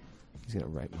drums. He's gonna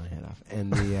write my head off.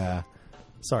 And the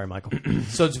Sorry, Michael.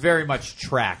 So it's very much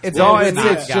tracked. it's Yeah, all it's it's,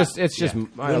 not it's got- just it's just yeah.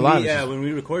 a lot of When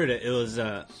we recorded it, it was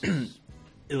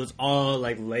it was all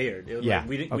like layered. It was Yeah, like,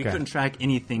 we okay. couldn't track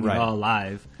anything Right. at all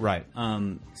live. Right.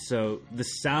 So the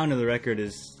sound of the record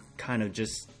is kind of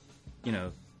just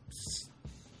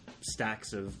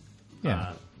stacks of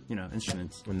Yeah.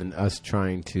 instruments. and then us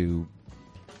trying to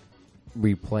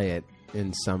replay it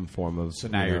in some form of So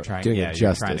now you're trying- doing yeah, it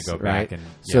you're justice, trying to go right? back and-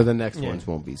 so yeah. the next Yeah. ones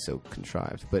won't be so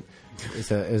contrived, but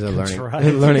it's a learning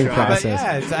Contrived. learning But process.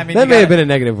 yeah, it's- I mean, that you may have gotta- been a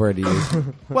negative word to use.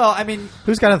 Well, I mean,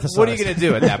 Who's got a thesaurus? what are you going to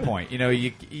do at that point? You know, you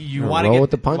Gonna want to roll get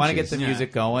with the want to get punches. the Yeah.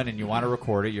 music going, and you want to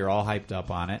record it. You're all hyped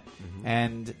up on it,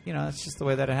 and that's just the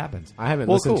way that it happens. I haven't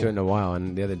Well, listened cool. to it in a while,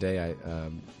 and the other day I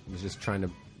was just trying to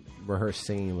rehearse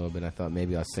singing a little bit. I thought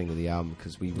maybe I'll sing to the album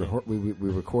because we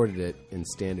recorded it in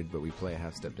standard, but we play a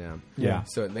half step down. Yeah.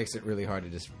 So it makes it really hard to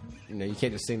just you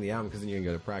can't just sing the album because then you can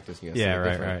go to practice. And you gotta Yeah, sing it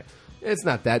right, different. right. It's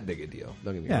not that big a deal.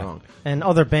 Don't get me Yeah. wrong. And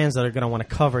other bands that are going to want to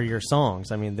cover your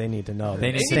songs. I mean, they need to know. They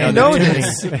that need to standard know tuning-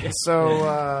 this.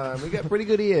 So we got pretty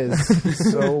good ears.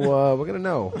 So we're gonna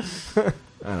know. I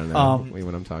don't know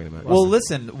what I'm talking about. Well,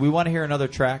 listen, we want to hear another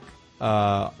track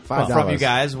from $5. you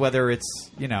guys, whether it's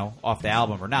off the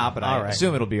album or not. But I All right.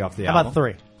 assume it'll be off the How album.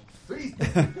 about 3?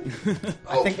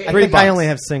 I think $3. I only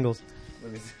have singles. I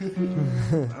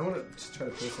want to just try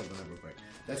to pull something up real quick.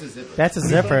 That's a zipper. That's a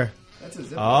zipper. That's a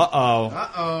zipper.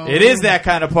 Uh-oh. It is that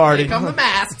kind of party. the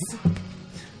masks.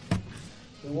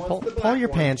 Pull your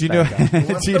pants Do you know? back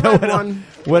up. Do you know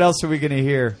what else are we going to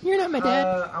hear? You're not my dad.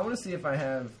 I want to see if I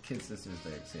have Kid Sister's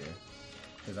lyrics here.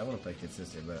 Because I want to play Kid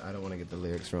Sister, but I don't want to get the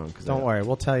lyrics wrong. Don't worry.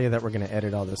 We'll tell you that we're going to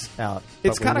edit all this out.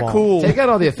 It's but we kind of won't. cool. Take out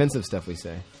all the offensive stuff we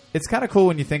say. It's kind of cool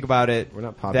when you think about it. We're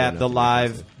not popular that the enough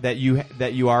to live be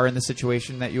that you are in the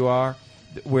situation that you are,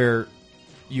 where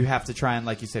you have to try and,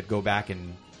 like you said, go back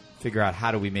and figure out how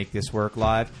do we make this work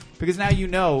live, because now you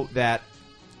know that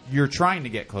you're trying to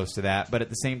get close to that, but at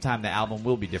the same time the album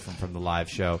will be different from the live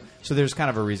show. So there's kind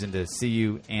of a reason to see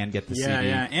you and get the CD.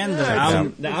 Yeah, and the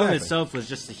album itself was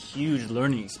just a huge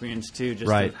learning experience too, just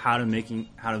Right. with how to make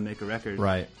a record.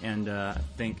 Right. And I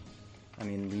think,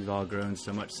 we've all grown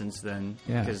so much since then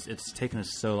Yeah. because it's taken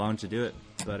us so long to do it.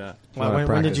 But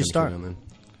When did you start?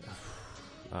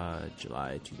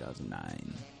 July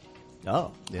 2009.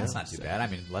 Oh. That's not too bad. I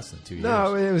mean, less than 2 years.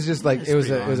 No, it was just like It's it was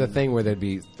pretty a long. thing where there'd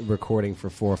be recording for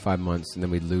 4 or 5 months, and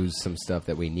then we'd lose some stuff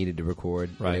that we needed to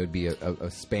record. Right. And it would be a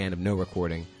span of no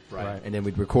recording. Right. And then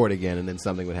we'd record again, and then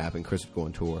something would happen. Chris would go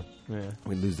on tour. Yeah.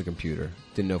 We'd lose the computer.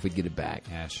 Didn't know if we'd get it back.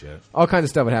 Yeah, shit. All kinds of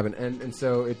stuff would happen, and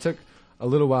so it took a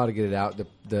little while to get it out.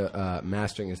 The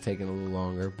mastering has taken a little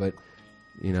longer, but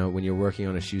you know, when you're working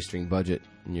on a shoestring budget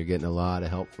and you're getting a lot of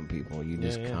help from people, you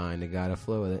just yeah. kind of got to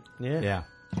flow with it. Yeah.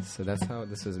 So that's how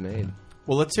this was made.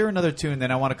 Well, let's hear another tune,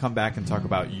 then I want to come back and talk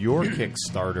about your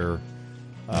Kickstarter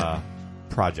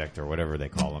project or whatever they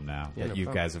call them now that you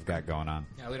guys have got going on.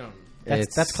 Yeah, we don't.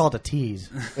 That's called a tease.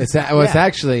 It's it's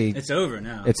actually It's over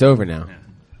now. it's over now. Yeah.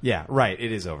 Yeah, right.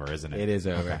 It is over, isn't it? It is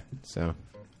over. Okay. So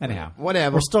Anyhow,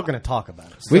 whatever. We're still going to talk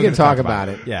about it. We can talk about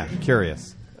it. Yeah,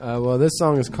 curious. Well, this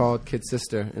song is called Kid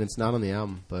Sister, and it's not on the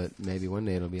album, but maybe one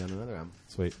day it'll be on another album.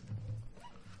 Sweet.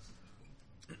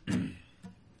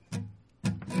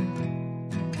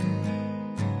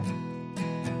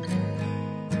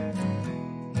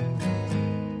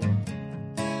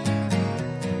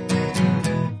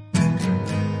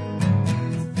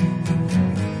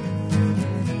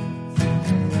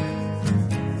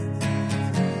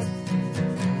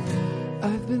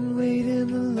 I've been waiting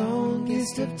the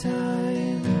longest of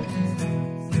time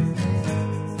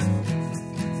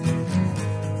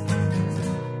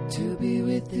to be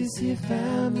with this here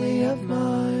family of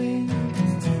mine.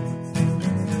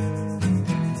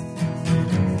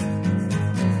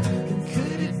 And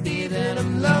could it be that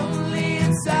I'm lonely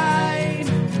inside?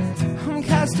 I'm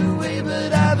cast away,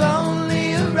 but I've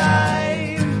only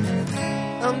arrived.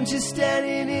 I'm just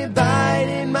standing here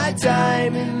biding my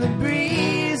time in the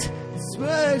breeze. This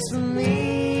works for me.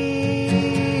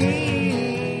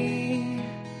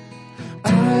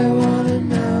 I wanna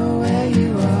know where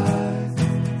you are,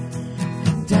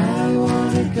 and I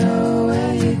wanna go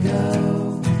where you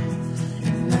go,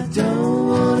 and I don't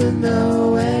wanna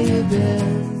know where you've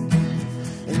been,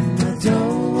 and I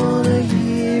don't wanna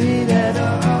hear it at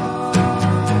all.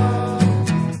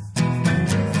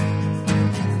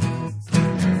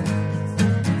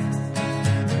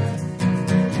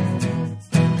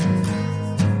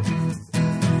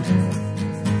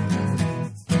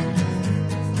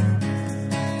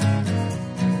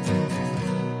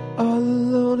 All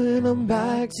alone and I'm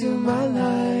back to my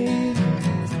life.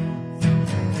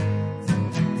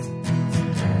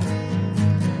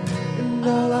 And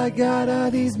all I got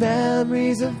are these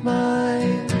memories of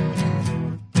mine.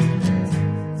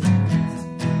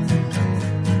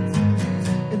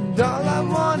 And all I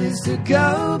want is to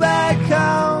go back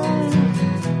home.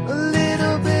 A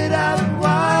little bit of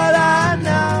what I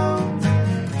know.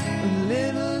 A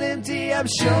little empty, I'm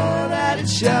sure that it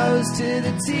shows to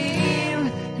the team.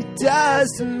 It does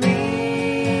to me.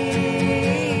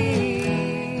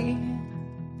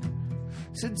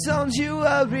 So don't you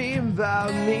worry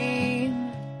about me,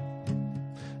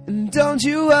 and don't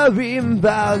you worry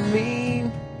about me,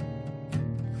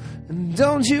 and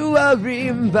don't you worry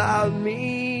about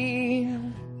me,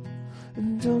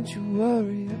 and don't you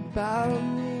worry about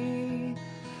me.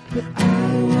 But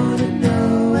I wanna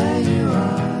know where you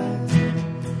are,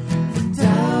 and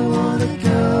I wanna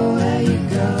go where you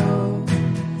go,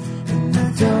 and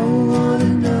I don't wanna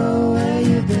know where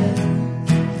you've been,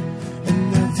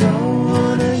 and I don't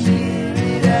wanna hear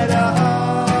it at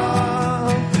all.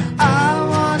 I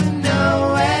wanna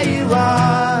know where you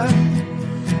are,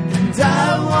 and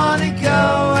I wanna go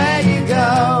where you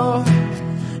go,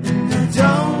 and I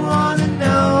don't wanna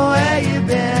know where you've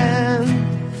been,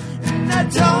 and I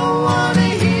don't wanna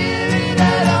hear it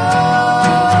at all.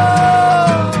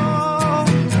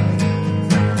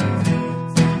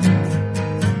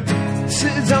 So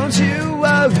don't you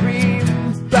worry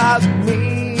about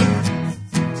me.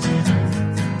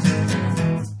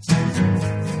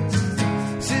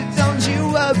 So don't you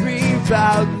worry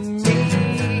about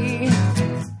me.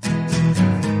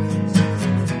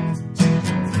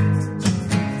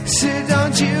 So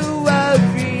don't you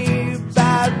worry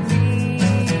about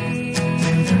me.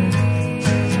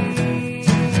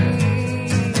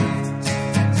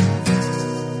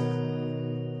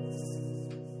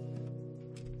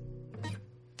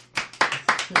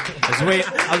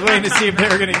 I was waiting to see if they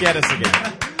were going to get us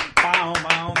again.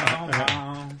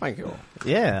 Thank you.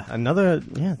 Yeah,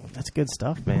 that's good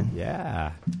stuff, man.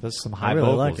 Yeah, there's some high really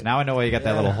vocals. like it. Now I know why you got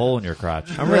that little hole in your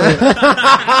crotch. I'm really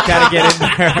Gotta get in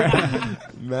there.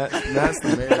 Matt's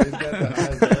the man. He's got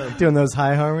the eyes. doing those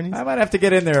high harmonies. I might have to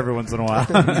get in there every once in a while.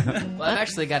 Well, I've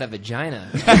actually got a vagina.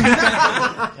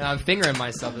 And I'm fingering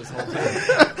myself this whole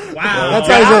time. Wow.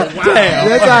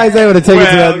 That's how he's able to take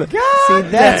it to that. See,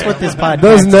 that's what this podcast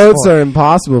Those is notes for. are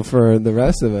impossible for the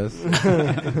rest of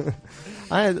us.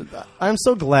 I'm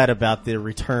so glad about the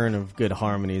return of good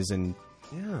harmonies and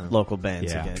local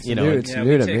bands Yeah. again. It's You know, new. it's- It's Yeah,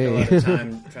 new we to take me. a lot of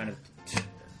time trying to.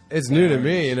 It's new to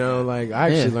me, you know. Like I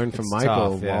actually learned from It's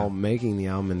Michael tough, yeah. while making the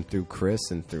album, and through Chris,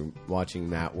 and through watching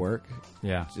Matt work.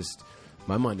 Yeah. Just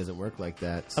My mind doesn't work like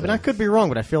that. I mean, I could be wrong,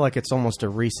 but I feel like it's almost a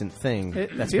recent thing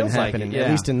that's been feels like happening, it, yeah.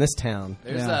 at least in this town.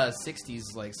 There's Yeah. a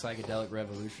 60s like psychedelic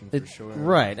revolution for sure.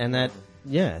 Right, and that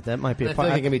might be I a feel like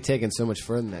it part. can be taken so much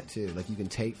further than that too. Like you can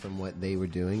take from what they were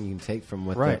doing, you can take from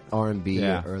what Right. the R&B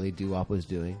Yeah. or early doo-wop was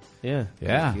doing. Yeah.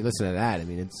 Yeah. If you listen to that, I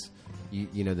mean, it's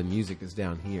you know the music is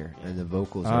down here and the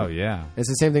vocals. Oh, are, yeah. It's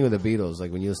the same thing with the Beatles. Like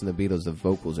when you listen to the Beatles, the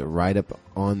vocals are right up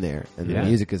on there, and Yeah. the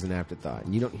music is an afterthought,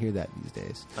 and you don't hear that these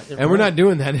days. And we're not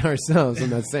doing that ourselves. I'm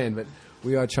not saying, but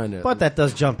we are trying to. But that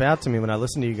does jump out to me when I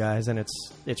listen to you guys, and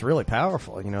it's really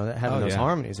powerful. You know, that having Oh, those yeah.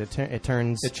 harmonies, it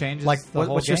turns It changes like the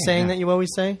whole what you're game, saying yeah. that you always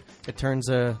say. It turns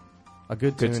a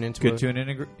good tune into good a tune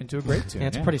into a great tune. Yeah,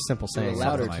 it's a pretty simple saying.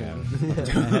 louder Something like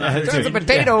tune. that. turns a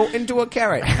potato into a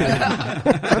carrot.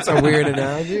 That's a weird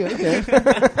analogy. Okay.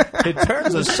 It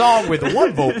turns a song with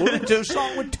one vocal into a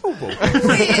song with two vocals.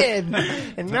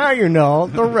 And now you know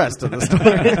the rest of the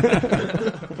story.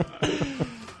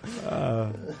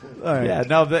 Yeah,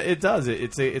 no, it does.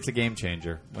 It's a game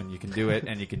changer when you can do it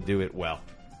and you can do it well.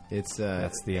 It's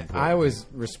That's the important I always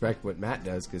respect what Matt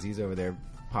does because he's over there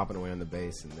popping away on the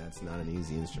bass, and that's not an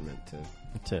easy instrument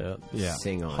to Yeah.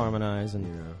 sing on. harmonize and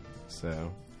You know,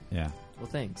 so Yeah, Well,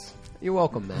 thanks. you're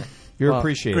welcome, Matt. you're Well,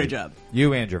 appreciated. great job.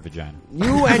 You and your vagina.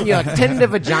 You and your tender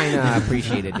vagina,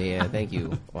 appreciate it, dear. Thank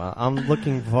you. well, I'm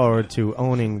looking forward to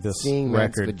owning this Seeing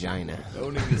Matt's record. vagina.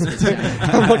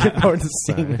 I'm looking forward to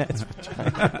seeing that.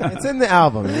 It's in the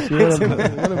album. If you want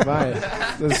to buy it,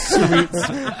 the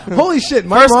sweets. Holy shit!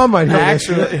 My mom might hear this.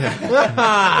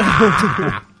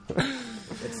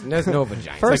 There's no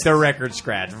vagina. It's like the record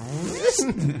scratch.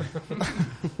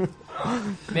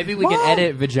 Maybe we can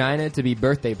edit vagina to be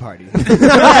birthday party.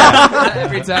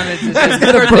 Every time it's just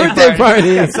birthday party.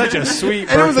 It's such a sweet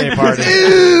birthday party.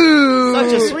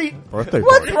 Such a sweet birthday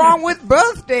What's wrong with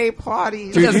birthday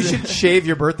parties? Dude, you should shave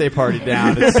your birthday party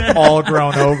down. It's all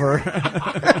grown over.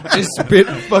 Just spit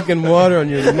fucking water on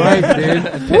your mic, dude.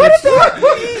 What does that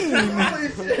mean?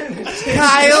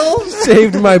 Kyle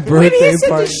Saved my birthday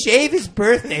party. shave his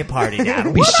birthday party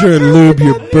down. Be sure to lube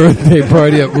your birthday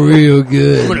party up real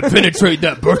good. gonna penetrate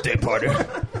that birthday party.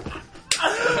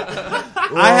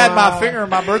 I had my finger in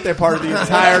my birthday party the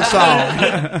entire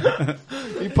song.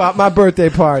 You popped my birthday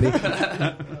party.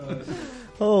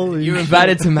 Holy You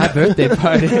invited to my birthday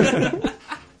party.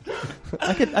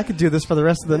 I could do this for the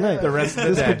rest of the night. The rest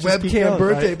of the day. Webcam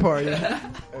birthday party.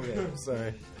 Okay, I'm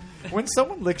sorry. When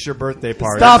someone licks your birthday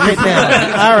party, Stop it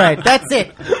now. All right, that's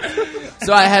it.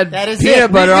 So I had That is peanut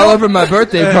it. butter all over my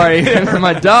birthday party, and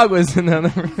my dog was in the other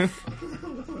room.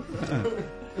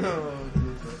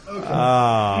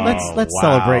 Let's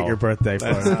celebrate your birthday.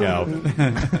 Let's go.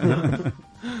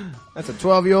 That's a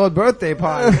 12-year-old birthday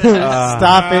party.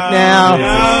 Stop it now.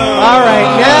 All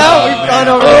right, now we've gone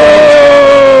over.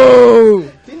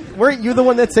 Oh! Weren't you the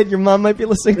one that said your mom might be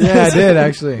listening to Yeah, I this? did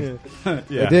actually.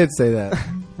 Yeah. I did say that.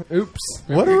 Oops.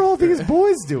 What are all these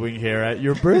boys doing here at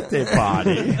your birthday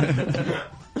party?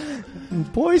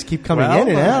 Boys keep coming Well,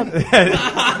 in and out.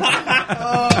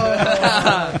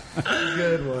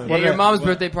 Good one. Yeah, your mom's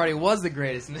birthday party was the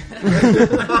greatest.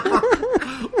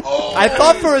 I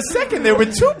thought for a second there were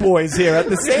two boys here at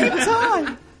the same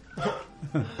time.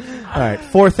 All right,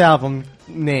 fourth album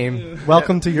name.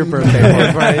 Welcome to your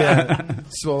birthday party.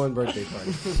 Swollen birthday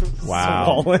party.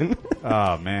 Wow. Swollen.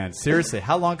 Oh man, seriously,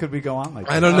 how long could we go on like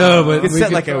that? I don't know, but It's we set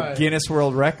could like try. a Guinness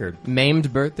World Record.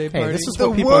 Maimed birthday party. Hey, this is The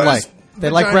what people worst like. They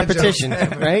like vagina repetition, jokes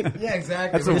ever. right? Yeah,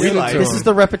 exactly. That's what we like. This is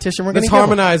the repetition we're going Let's to give 'em.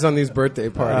 harmonize on these birthday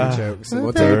party jokes. And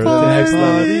we'll take it to the Birthday next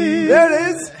level. party. There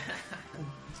it is.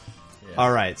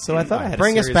 All right, so I thought I had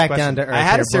Bring a us serious back question. down to earth I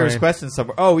had here, a serious Brian. question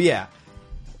somewhere. Oh yeah,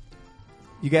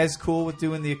 you guys cool with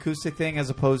doing the acoustic thing as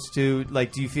opposed to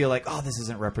like? Do you feel like, oh, this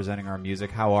isn't representing our music?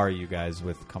 How are you guys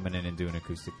with coming in and doing an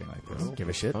acoustic thing like this? Give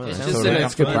a shit. Fine. It's That's just totally- an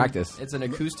it's good practice. It's an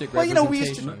acoustic Well, you know, we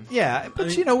used to, representation. yeah,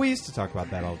 but you know, we used to talk about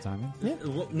that all the time. Yeah.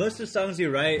 Well, most of the songs you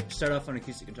write start off on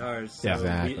acoustic guitars. So Yeah.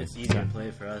 Exactly. it's easy to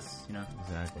play for us, you know.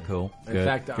 Exactly. Cool. In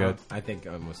fact, I think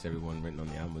almost everyone written on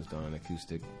the album was done on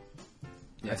acoustic.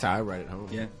 That's how I write at home.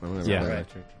 Yeah. I don't ever Yeah. write Right.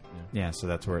 electric. Yeah, so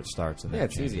that's where it starts. And Yeah, then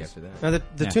it's easy changes. after that. Now,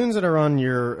 the Yeah. tunes that are on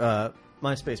your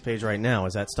MySpace page right now,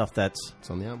 is that stuff that's... It's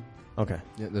on the album. Okay.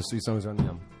 Yeah, those 3 songs are on the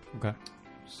album. Okay.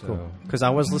 So, Because I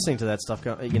was listening to that stuff,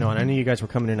 you know, and I knew you guys were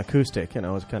coming in acoustic, and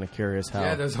I was kind of curious how...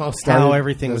 yeah, those all how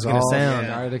everything was those gonna all sound.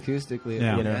 started acoustically.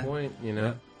 Yeah. At You one know. point, you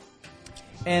know.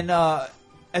 And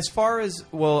as far as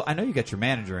I know you got your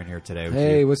manager in here today. With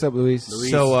Hey, you. what's up, Luis?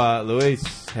 So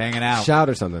Luis hanging out. Shout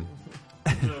or something.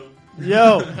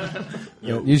 Yo!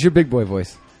 Use your big boy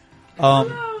voice.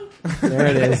 There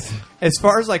it is. As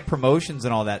far as like promotions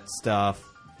and all that stuff,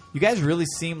 you guys really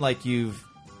seem like you've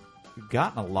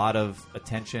gotten a lot of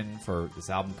attention for this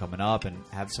album coming up and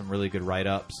have some really good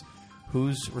write-ups.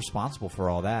 Who's responsible for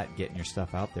all that, getting your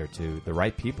stuff out there to the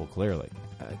right people, clearly?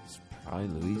 It's probably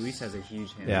Luis. Luis has a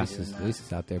huge hand. Yeah. Luis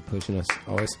is out there pushing us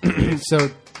always. So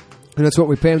and that's what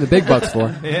we pay him the big bucks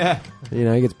for. Yeah. You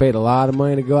know, he gets paid a lot of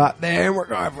money to go out there and work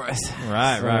hard for us.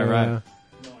 Right, So, right.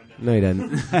 No, he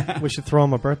doesn't. We should throw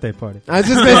him a birthday party. I was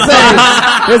just going to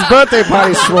say, his birthday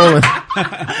party's swollen.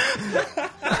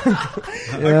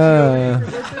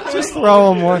 Yeah. Just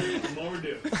throw him one.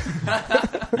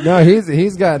 No,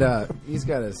 he's got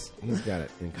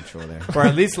it in control there. Or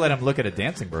at least let him look at a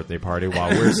dancing birthday party while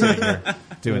we're sitting here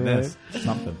doing this.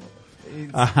 Something.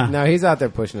 No, he's out there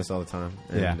pushing us all the time,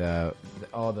 and Yeah.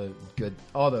 all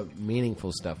the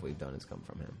meaningful stuff we've done has come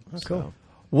from him. Cool.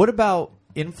 What about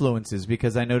influences?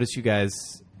 Because I noticed you guys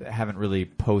haven't really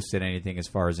posted anything as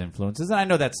far as influences, and I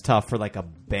know that's tough for like a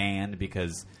band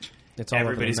because It's all over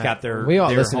the everybody's map. got their We all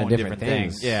their listen to own different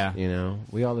things. Yeah, you know,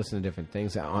 we all listen to different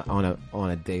things on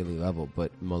a daily level,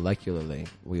 but molecularly,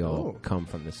 we all come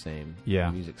from the same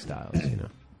music styles. You know,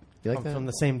 you like that? From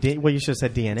the same well, you should have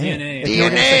said DNA.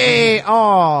 DNA.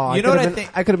 Oh, You know what I think?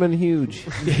 I could have been huge.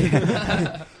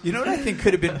 You know what I think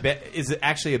could have been is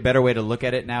actually a better way to look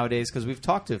at it nowadays, because we've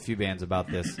talked to a few bands about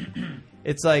this.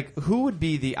 It's like, who would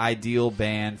be the ideal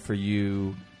band for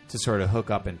you to sort of hook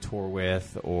up and tour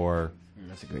with, or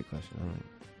That's a great question. All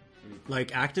right.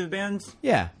 Like active bands?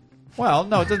 yeah. Well,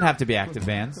 no, it doesn't have to be active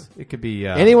bands. It could be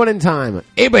Anyone in time?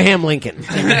 Abraham Lincoln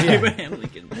Abraham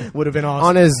Lincoln. Would have been awesome.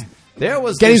 on his There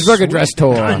was Gettysburg this Address sweet-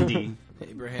 tour. Gandhi.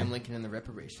 Abraham Lincoln and the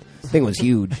reparations. Thing was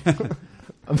huge.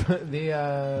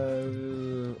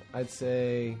 I'd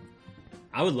say,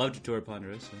 I would love to tour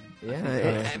Ponderosa.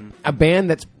 a band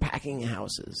that's packing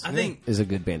houses. I think- is a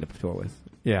good band to tour with.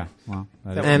 Yeah, well,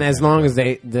 And as long as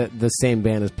the same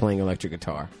band is playing electric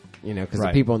guitar, you know, because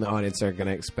Right. the people in the audience are going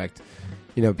to expect,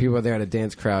 you know, people there at a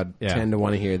dance crowd Yeah. tend to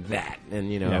want to hear that,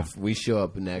 and you know, Yeah. if we show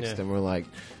up next and we're like,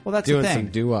 Well, that's the doing thing. some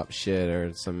doo-wop shit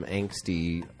or some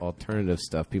angsty alternative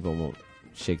stuff, people won't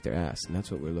shake their ass, and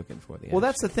that's what we're looking for. Well,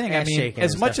 that's the thing. I Ass mean, shaking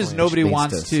as is much as definitely nobody Things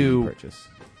wants see to, purchase.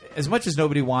 as much as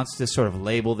nobody wants to sort of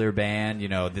label their band, you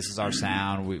know, this is our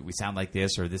sound, we sound like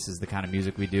this, or this is the kind of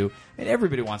music we do. And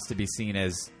everybody wants to be seen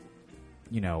as,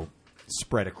 you know,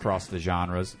 spread across the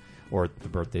genres, or the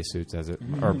birthday suits as it,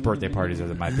 or birthday parties as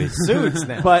it might be. Suits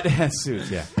then. But suits,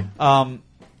 yeah.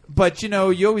 But you know,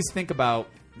 you always think about,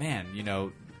 man, you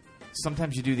know,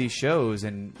 sometimes you do these shows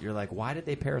and you're like, why did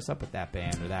they pair us up with that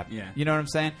band or that? Yeah. You know what I'm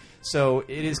saying? So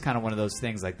it is kind of one of those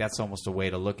things. Like, that's almost a way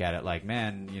to look at it. Like,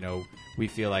 man, you know, we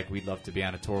feel like we'd love to be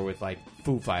on a tour with like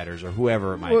Foo Fighters or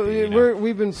whoever it might Well, be. You know?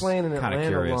 we've been playing in Kinda Atlanta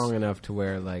curious. long enough to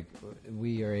where like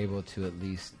we are able to at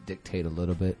least dictate a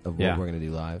little bit of what Yeah. we're going to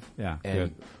do live. Yeah, and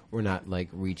good. we're not like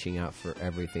reaching out for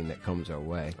everything that comes our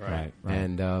way. Right.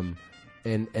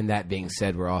 And that being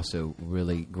said, we're also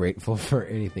really grateful for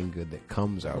anything good that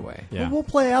comes our way. Yeah. We'll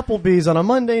play Applebee's on a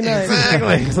Monday night.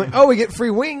 Exactly. It's like, oh, we get free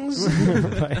wings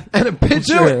and a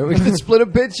pitcher. We can split a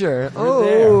pitcher.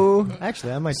 Oh,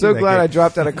 Actually, I might. so do that glad I gig.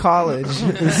 dropped out of college.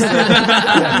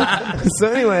 So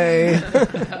anyway,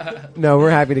 no,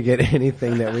 we're happy to get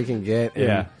anything that we can get. And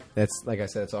Yeah. that's like I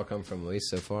said, it's all come from Luis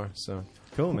so far. So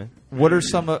Cool, man. What are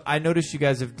some of, I noticed you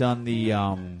guys have done the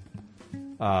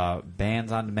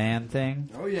bands on demand thing.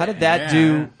 Oh, yeah. How did that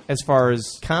do as far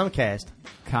as Comcast.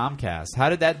 Comcast? How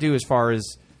did that do as far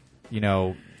as, you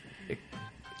know,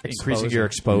 increasing your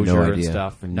exposure no and idea.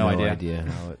 stuff? No idea. idea.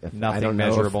 Nothing I don't know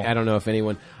measurable. I don't know if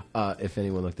anyone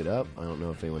looked it up. I don't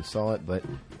know if anyone saw it, but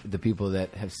the people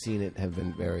that have seen it have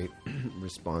been very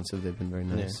responsive. They've been very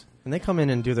nice. And they come in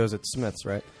and do those at Smith's,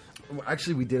 right? Well,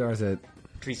 actually, we did ours at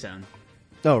Tree Sound.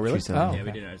 Oh, really? Tree Sound. Oh. Yeah,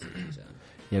 we did ours at Tree Sound.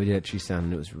 Yeah, we did it at Tree Sound,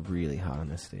 and it was really hot on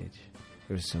this stage.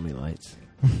 There was so many lights.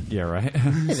 Yeah, right.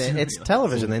 It's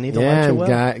television. They need to Yeah, watch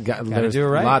it and well. there's do it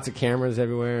right. lots of cameras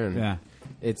everywhere, and Yeah.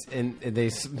 it's and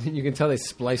you can tell they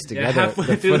spliced Yeah, together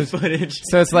halfway through the footage.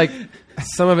 So it's like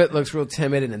some of it looks real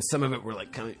timid, and then some of it we're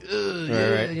like kind of,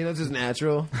 you know, it's just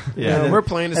natural. Yeah. You know, we're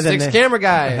playing to and then 6 they- camera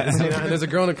guys, you know, and there's a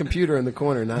girl on a computer in the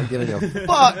corner not giving a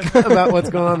fuck about what's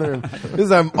going on in the room. This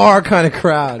is our kind of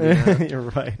crowd. You know? You're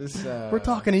right. This, We're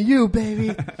talking to you, baby.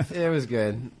 It was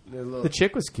good. The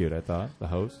chick was cute, I thought. The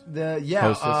host.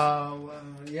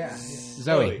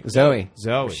 Zoe. Zoe.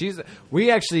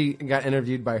 We actually got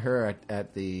interviewed by her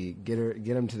at the Get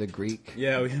 'Em to the Greek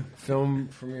Yeah, film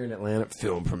premiere in Atlanta.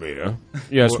 Film premiere.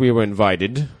 Yes, we were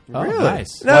invited. Oh,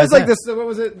 nice. No, it's like this. What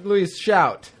was it? Luis,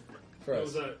 shout.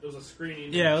 It was a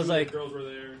screening. Yeah, it was like- girls were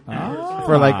there.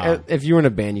 For like, if you were in a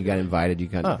band, you got invited. You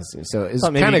got so it's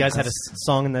Thought maybe kind you of guys had a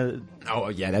song in the. Oh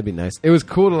yeah, that'd be nice. It was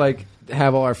cool to like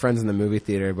have all our friends in the movie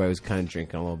theater. Everybody was kind of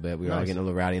drinking a little bit. We were all Nice. getting a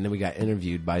little rowdy, and then we got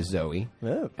interviewed by Zoe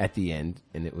Oh. at the end,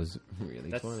 and it was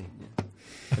really That's- funny.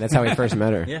 And that's how we first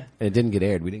met her. Yeah. And it didn't get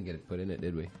aired. We didn't get it put in it,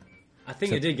 did we? I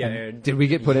think it did get aired. Did we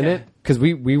get put in Yeah. it? Because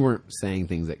we weren't saying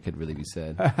things that could really be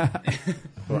said.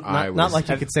 Or I was. Not like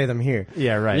you could say them here.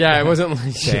 Yeah, right. Yeah, it wasn't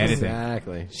like Say anything.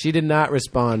 Exactly. She did not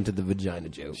respond to the vagina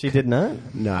joke. She did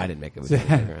not. No, I didn't make a vagina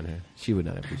joke around her. She would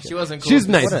not appreciate. She wasn't cool. She's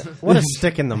nice. What a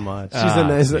stick in the mud. She's a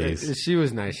nice. jeez. She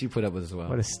was nice. She put up with us well.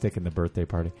 What a stick in the birthday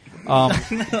party.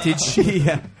 Did she?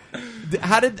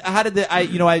 How did the?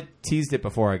 I teased it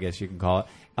before. I guess you can call it.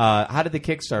 How did the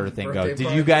Kickstarter thing go? Birthday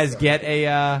Did you guys get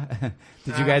a?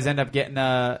 Did you guys end up getting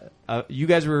a? You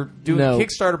guys were doing No.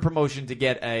 Kickstarter promotion to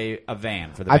get a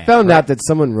van for the I band. found correct? out that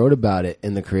someone wrote about it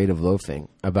in the Creative Loafing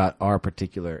about our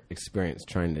particular experience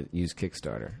trying to use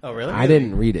Kickstarter. Oh, really? I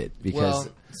didn't read it because Well,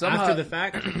 somehow After the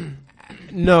fact,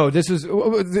 no, this was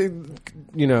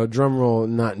drum roll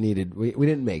not needed. We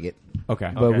didn't make it,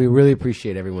 Okay. but we really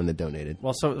appreciate everyone that donated.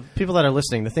 Well, so people that are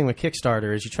listening, the thing with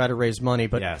Kickstarter is you try to raise money,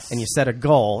 but Yes. and you set a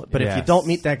goal, but if you Yes. don't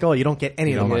meet that goal, you don't get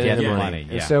any You of the don't money. get Yeah. money.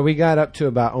 And Yeah. so we got up to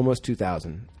about almost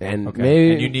 2,000, and Okay.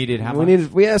 maybe And you needed how we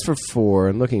much? We asked for 4,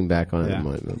 and looking back on it, Yeah. it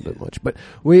might have been a bit much. But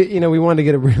we wanted to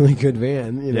get a really good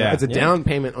van. Yeah. It's a down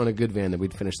payment on a good van that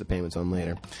we'd finish the payments on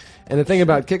later. And the thing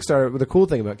about Kickstarter, the cool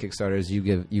thing about Kickstarter is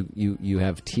you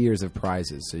have tiers of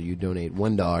prizes. So you donate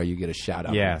 $1, you get a shout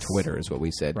out Yes. on Twitter, is what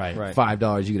we said. Right. Right.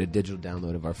 $5, you get a digital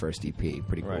download of our first EP.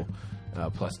 Pretty cool.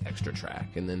 Right. Plus extra track,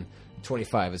 and then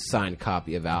 25 is signed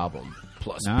copy of album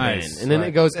plus Nice. pin. And then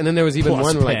it goes, and then there was even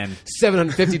Plus one where pin. like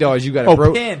 $750. You got a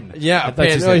Oh, pin. Yeah, I a thought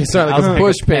pin. you No, said- you saw I like was a thinking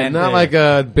push pin, pen not there. like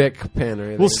a Bic pen or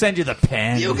anything. We'll send you the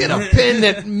pen. You get a pin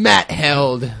that Matt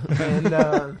held.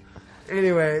 And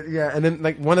anyway, yeah, and then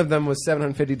like one of them was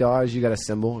 $750. You got a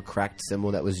symbol, a cracked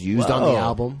symbol that was used on the Whoa.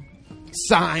 album,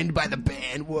 signed by the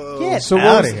band. Whoa! Get So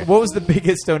outta here. what was the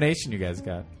biggest donation you guys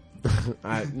got?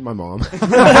 My mom.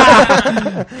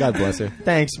 God bless her.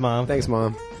 Thanks, Mom. Thanks,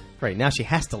 Mom. Right, now she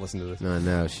has to listen to this.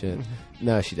 No, shit.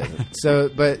 No, she doesn't. So,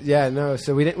 but yeah, no.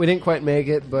 So we didn't quite make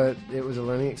it, but it was a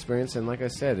learning experience, and like I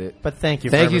said, But thank you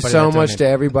for Thank you everybody so that much donated. to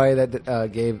everybody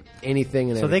that gave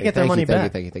anything and So they everything. get their Thank money you, thank back. you,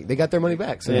 thank you, thank you. They got their money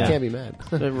back, so Yeah. you can't be mad.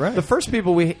 Right.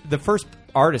 The first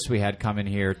artist we had come in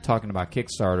here talking about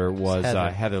Kickstarter was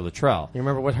Heather. Heather Luttrell. You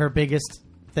remember what her biggest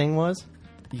thing was?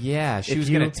 Yeah, she If was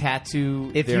you- going to tattoo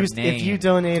If their you name. if you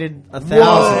donated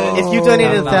 1,000, if you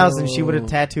donated 1,000, she would have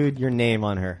tattooed your name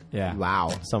on her yeah,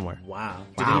 Wow. somewhere. wow.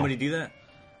 Did anybody do that?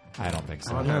 I don't think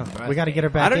so. No, we got to get her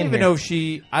back. I don't in even here. know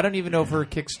if I don't even know if her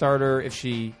Kickstarter if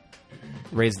she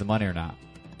raised the money or not.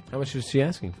 How much was she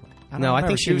asking for? I don't No, I remember.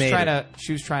 think she was made trying it. to.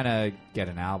 She was trying to get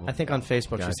an album. I think on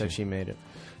Facebook she Gotcha. said she made it.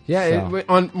 Yeah,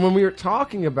 So. when we were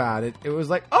talking about it, it was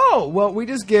like, oh, well, we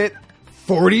just get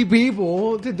 40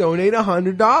 people to donate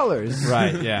 $100.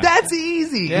 Right, yeah. That's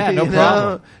easy. Yeah, no you know?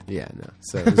 problem. Yeah, no.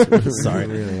 So it was sorry,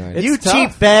 really hard. It's You tough.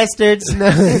 cheap bastards!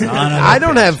 I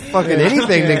don't have fucking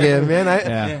anything to give, man.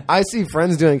 Yeah. I see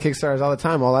friends doing Kickstarters all the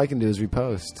time. All I can do is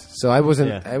repost. So I wasn't.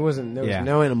 Yeah. There was Yeah.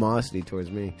 no animosity towards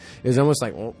me. It was almost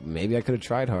like, well, maybe I could have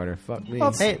tried harder. Fuck me.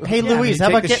 Hey, Yeah, I Louise, mean, how take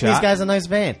about the getting these shot. guys a nice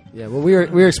van? Yeah. Well, we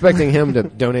were expecting him to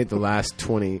donate the last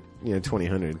 2,000.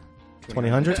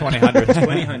 2,000?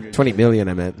 2000. 20 million.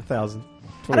 I meant. 1,000.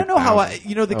 I don't know how the Oh, wow,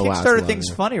 that's a Kickstarter lot, thing's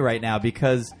yeah. funny right now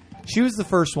because she was the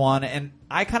first one, and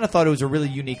I kind of thought it was a really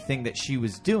unique thing that she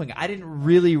was doing. I didn't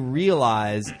really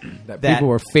realize that People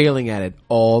were failing at it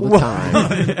all the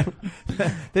time.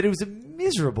 that it was a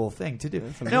miserable thing to do.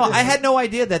 No, I had no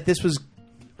idea that this was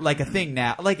like a thing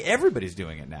now. Like everybody's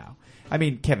doing it now. I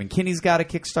mean, Kevin Kinney's got a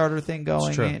Kickstarter thing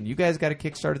going, true. and you guys got a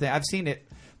Kickstarter thing. I've seen it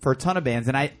for a ton of bands,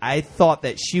 and I thought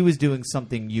that she was doing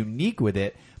something unique with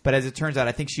it. But as it turns out,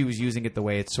 I think she was using it the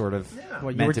way it's sort of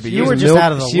Well, you meant were- to be you used. were just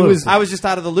out of the She loop. was- I was just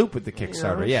out of the loop with the You know,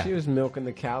 Kickstarter. Yeah, She was milking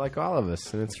the cow like all of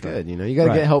us, and it's good. You know, you got to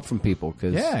Right. get help from people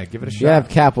because Yeah, give it a you shot. have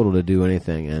capital to do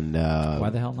anything, and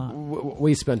Why the hell not?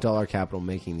 We spent all our capital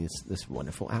making this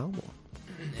wonderful album.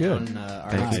 Good.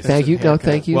 Thank you. No,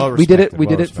 thank you. Well we did it. respected, We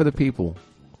well did it for the people.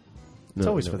 It's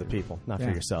No, always no, for the people, not Yeah.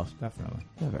 for yourself. Definitely.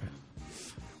 Never.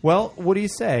 Well, what do you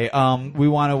say? We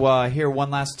want to hear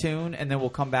one last tune, and then we'll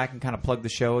come back and kind of plug the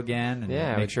show again, and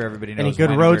Yeah. make sure everybody knows. Any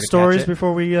good when road where to catch stories it.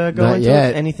 before we go Not into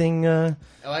yet. it? Anything?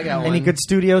 Oh, I got Any one. good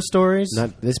studio stories?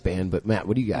 Not this band, but Matt,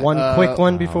 what do you got? One quick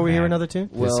one before we hear man. another tune.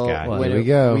 Well, guy. when Here we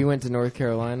go. we went to North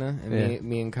Carolina, and Yeah.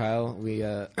 me and Kyle, we we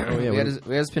had what-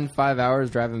 to spend 5 hours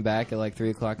driving back at like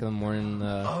 3:00 in the morning.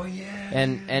 Oh yeah.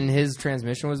 And his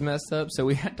transmission was messed up, so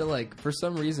we had to like for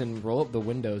some reason roll up the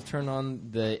windows, turn on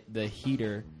the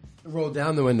heater, Roll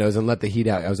down the windows and let the heat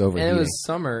out. I was overheating. and it was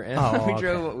summer, and Oh, we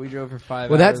okay. drove for 5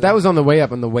 well, hours. that was on the way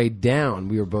up. On the way down,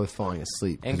 we were both falling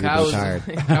asleep. And 'cause we were Kyle both was, tired.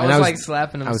 Kyle And was I like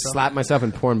slapping I himself. was slapping myself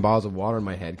and pouring balls of water in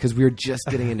my head because we were just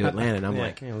getting into Atlanta, and I'm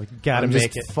like, we gotta I'm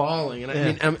make just it. falling, and I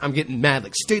mean, I'm getting mad.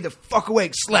 Like, stay the fuck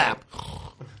awake, slap.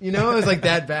 You know, it was like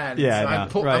that bad. Yeah, so I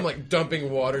know. Right. I'm like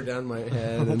dumping water down my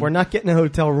head. And We're not getting a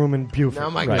hotel room in Buford. now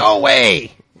I'm like, Right. no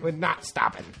way, we're not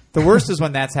stopping. The worst is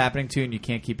when that's happening too, and you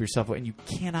can't keep yourself awake, and you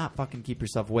cannot fucking keep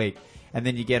yourself awake, and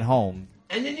then you get home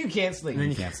And then you can't sleep. and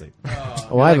you can't sleep.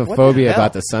 Well, I have a what the phobia hell?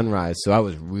 about the sunrise, so I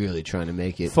was really trying to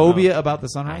make it. Phobia about the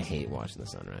I sunrise. hate watching the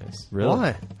sunrise. Really?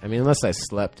 Why? I mean, unless I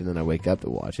slept and then I wake up to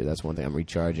watch it, that's one thing. I'm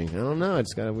recharging. I don't know. I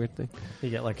just got a weird thing. You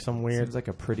get like some weird. Seems like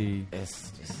a pretty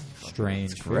It's just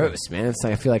strange. gross, man. It's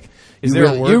like I feel like Is you there a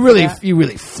really, word you for really, that? you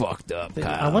really fucked up. I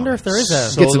Kyle. wonder if there is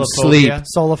a Get some sleep.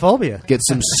 solophobia. Get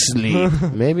some sleep.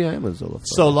 Maybe I am a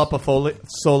zoologist.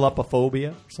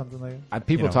 Solopophobia, something like that.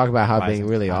 People You know, talk about how why being is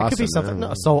it- really It awesome. could be something.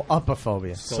 No,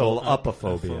 soul-upophobia.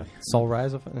 Solopophobia.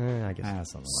 Soul-risophobia. I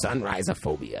guess. Something like that.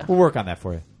 Sunriseophobia. We'll work on that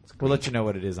for you. We'll let you know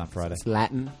what it is on Friday. It's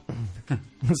Latin.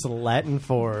 It's Latin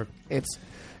for. It's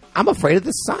I'm afraid of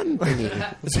the sun thingy.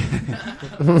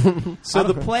 So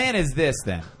the plan is this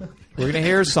then. We're going to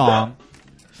hear a song.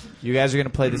 You guys are going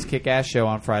to play this kick-ass show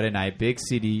on Friday night. Big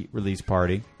CD release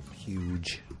party.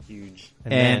 Huge.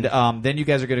 And then you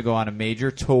guys are going to go on a major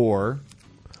tour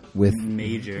With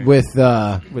Major. with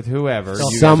with whoever.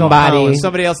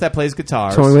 Somebody else that plays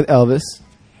guitars. touring with Elvis.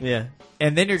 Yeah.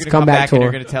 And then you're going to Come come back back and tour.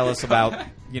 you're going to tell us about,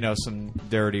 some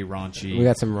dirty, raunchy We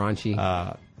got some raunchy.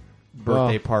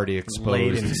 birthday party exposed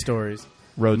Laden stories.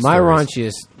 road My stories.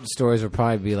 raunchiest stories would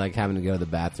probably be like having to go to the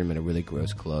bathroom at a really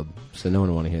gross club. So no one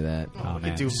would want to hear that. Oh,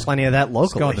 man. Do plenty of that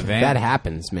Let's go locally. in the van. That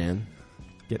happens, man.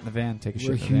 Get in the van. Take a shit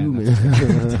We're in the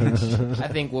van. human. I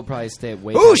think we'll probably stay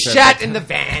way. Who past our- shat in the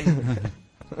van?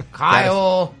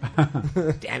 Kyle.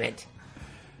 Damn it.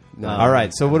 No. All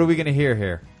right. So what are we going to hear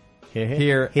here?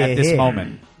 Here at this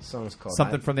moment. The song's called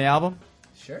Something from the album?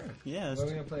 Sure. Yeah. What are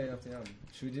we gonna play off the album?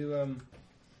 Should we do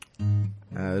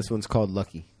this one's called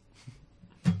Lucky.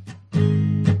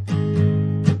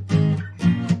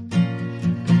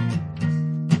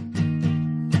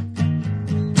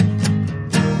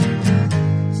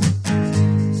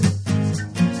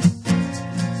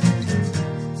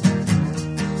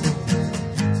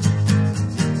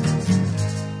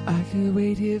 I could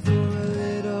wait here for a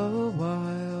little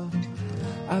while.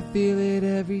 I feel it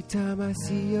every time I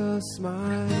see your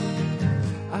smile.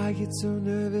 I get so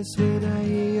nervous when I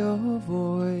hear your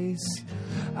voice.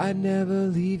 I'd never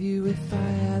leave you if I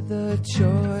had the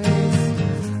choice.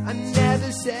 I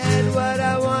never said what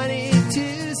I wanted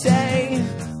to say.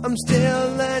 I'm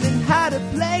still learning how to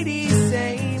play these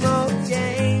same old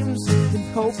games and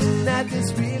hoping that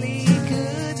this really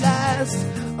could last.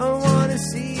 I wanna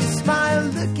see you smile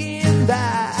looking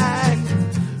back.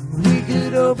 We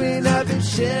could open up and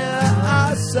share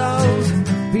our souls,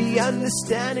 be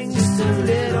understanding just a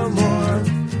little more.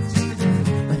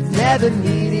 I never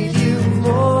needed you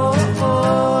more.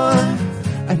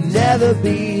 I'd never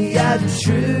be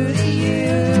untrue to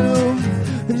you.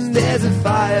 And there's a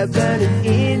fire burning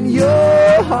in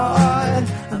your heart.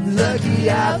 I'm lucky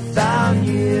I found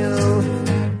you.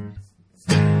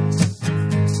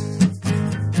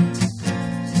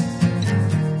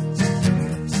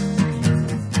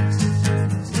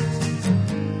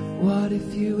 What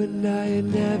if you and I had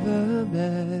never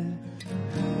met?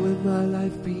 Would my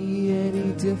life be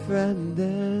any different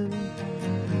then?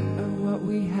 And what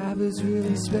we have is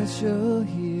really special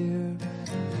here.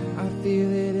 I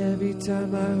feel it every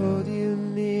time I hold you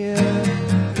near.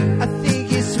 I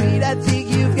think you're sweet, I think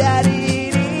you've got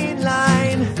it in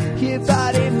line. Your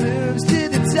body moves to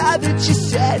the top that you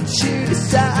set you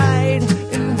aside.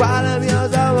 And while I'm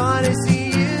yours, I wanna see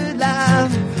you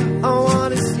laugh. I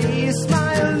wanna see you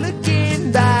smile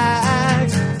looking back.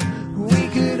 We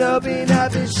could open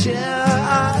up and share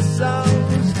our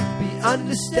souls, be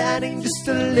understanding just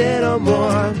a little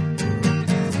more.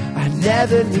 I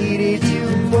never needed you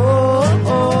more.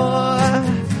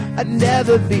 I'd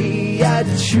never be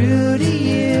untrue to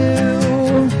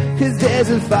you. 'Cause there's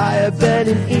a fire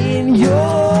burning in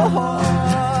your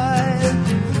heart.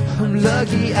 I'm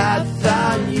lucky I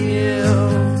found you.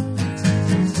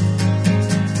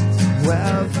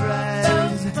 Well,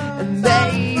 friends, and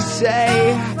they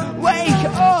say, wake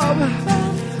up,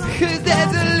 'cause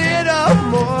there's a little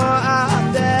more out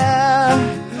there,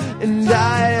 and I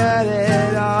heard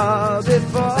it all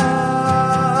before.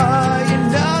 You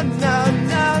know, no,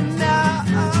 no, no.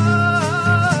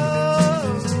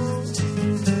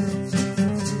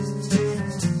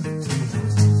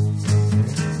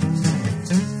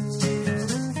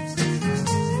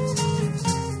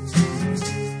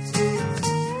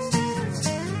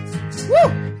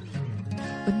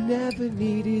 I never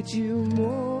needed you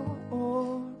more.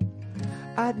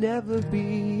 I'd never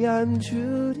be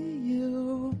untrue to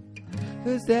you,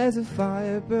 'cause there's a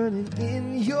fire burning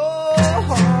in your heart.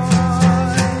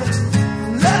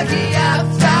 Lucky I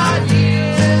found you.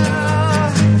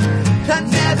 I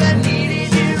never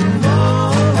needed you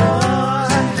more.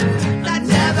 I'd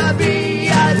never be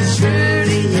untrue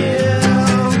to you,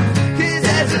 'cause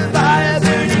there's a fire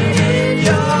burning in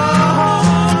your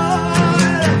heart.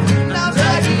 I'm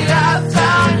lucky I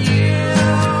found you.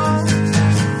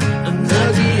 I'm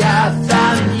lucky I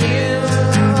found you.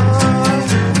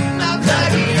 I'm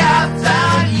lucky I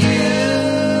found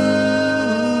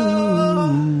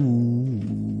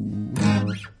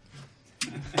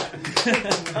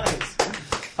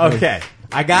Okay,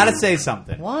 I gotta say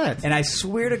something. What? And I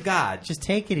swear to God, Just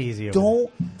take it easy.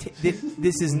 over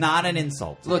this is not an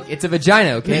insult. Look, it's a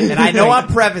vagina, okay? And I know I'm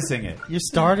prefacing it there. You're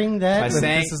starting that by with,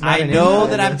 saying this is not I an know insult.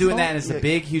 that I'm doing that, and it's a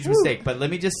big, huge mistake. But let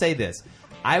me just say this: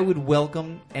 I would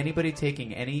welcome anybody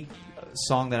taking any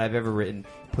song that I've ever written,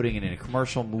 putting it in a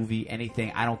commercial, movie,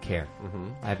 anything. I don't care.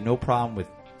 I have no problem with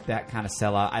that kind of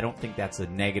sellout. I don't think that's a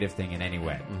negative thing in any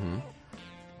way.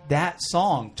 That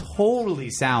song totally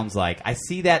sounds like, I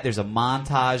see that there's a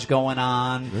montage going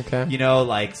on. Okay. You know,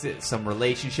 like some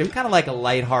relationship, kind of like a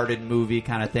lighthearted movie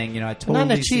kind of thing. You know, I totally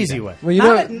Not in a see cheesy that. way. Well, you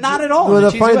Not- know, not at all Well, in a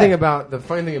the cheesy funny way. thing about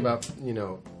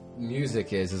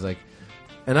music is like,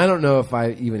 and I don't know if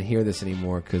I even hear this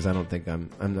anymore because I don't think I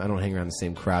don't hang around the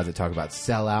same crowds that talk about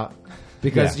sellout.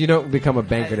 Because Yeah. you don't become a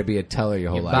banker to be a teller your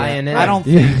whole life. buying in. I don't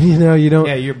You, think. you know, you don't.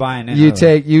 Yeah, you're buying in. You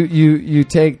take you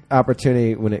take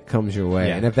opportunity when it comes your way,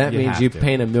 Yeah, and if that you means have you to.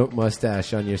 paint a milk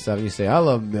mustache on yourself, and you say, "I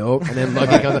love milk," and then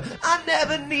Lucky comes up, "I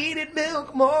never needed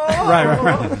milk more."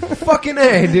 Right. Fucking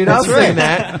A, dude. I'll say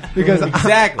that because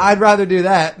Exactly. I'd rather do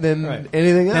that than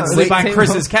anything And else. sleep on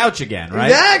Chris's couch again, right?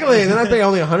 Exactly. Then I pay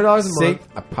only $100 a See? month.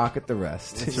 I pocket the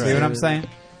rest. See what I'm saying?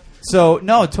 So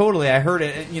no, totally. I heard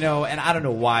it, you know, and I don't know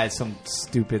why some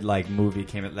stupid like movie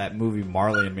came at that movie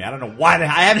Marley and Me. I don't know why.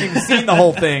 I haven't even seen the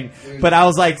whole thing, but I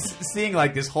was like seeing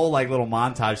like this whole like little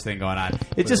montage thing going on.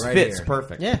 It just right fits here.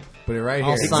 perfect. Yeah. Put it right I'll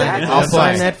here. sign it. Exactly. I'll That's sign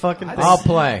right. that fucking thing. I'll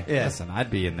play. Yeah. Listen, I'd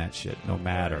be in that shit no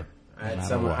matter. I no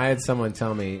matter what. had someone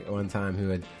tell me one time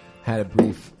who had a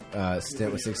brief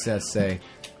stint with Success say,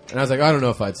 and I was like, I don't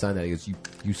know if I'd sign that. He goes,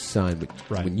 you sign, but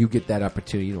Right. when you get that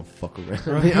opportunity, you don't fuck around.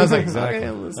 I was like, Exactly. okay,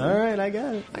 listen, All right, I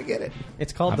got it. I get it.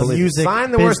 It's called I the believe it. music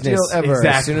Sign the business. worst deal ever as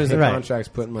Exactly. soon as the Right. contract's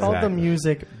put in my Called hand. the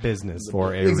music business.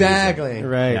 For a Exactly. reason.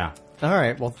 Right. Yeah. All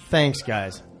right. Well, thanks,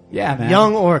 guys. Yeah, man.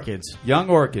 Young Orchids. Young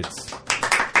Orchids,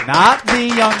 not the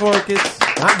Young Orchids.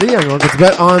 Not the Young Orchids,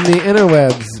 but on the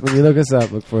interwebs. When you look us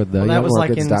up, look for the Well, that was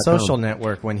like in youngorchids.com. Social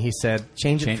Network when he said,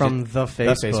 change it from the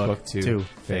Facebook, to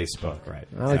Facebook. Right.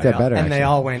 I like that better. And they actually.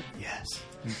 all went, yes.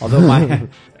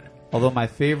 Although my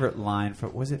favorite line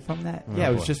was it from that? Yeah,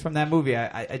 it was boy. just from that movie. Oh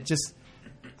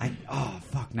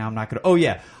fuck! Now I'm not gonna. Oh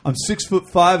yeah, I'm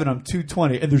 6'5" and I'm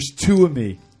 220, and there's two of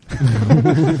me.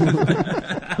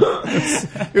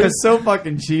 It was so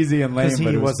fucking cheesy and lame, Because but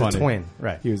he it was funny. a twin.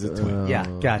 Right. He was a twin. Yeah,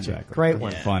 gotcha. Exactly. Great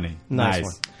one. Funny. Nice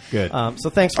one. Good. So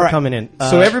thanks for All right. coming in.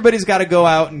 So everybody's got to go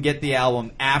out and get the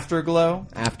album Afterglow.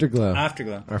 Afterglow.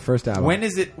 Afterglow. Our first album. When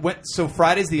is it? So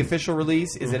Friday's the official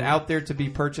release. Is it out there to be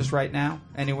purchased right now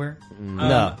anywhere?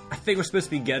 No. I think we're supposed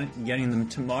to be getting them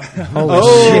tomorrow.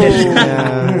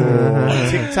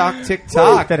 TikTok,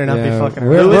 TikTok. Better not be Yeah, fucking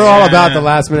we're, around. we're all about the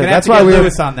last minute. Gonna have That's to why get we were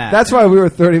Lewis on that. That's why we were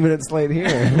 30 minutes late here.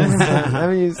 I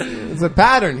mean, it's a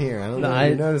pattern here. I don't know if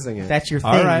you're noticing it. That's your thing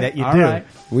All right, that you all do. right.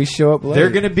 We show up late. They're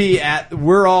going to be at.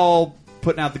 We're all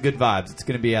putting out the good vibes. It's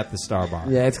going to be at the Star Bar.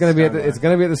 Yeah, it's gonna be at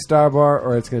the Star Bar,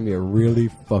 or it's gonna be a really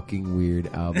fucking weird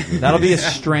album. That'll be a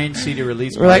strange CD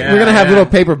release. We're like, Yeah, we're gonna have yeah. little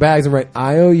paper bags and write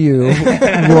IOU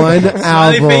one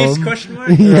album. face, question mark?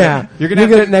 Yeah, You're you gonna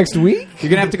get have it next week. You're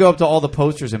going to have to go up to all the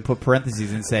posters and put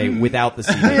parentheses and say without the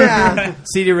CD. Yeah.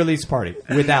 CD release party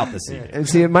without the CD. And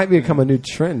see, it might become a new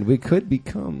trend. We could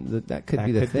become that. Could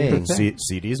be the could be the thing.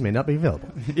 thing. CDs may not be available.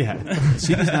 Yeah,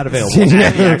 CD's not available at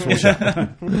the actual show.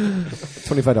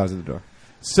 $25 at the door.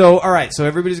 So, all right. So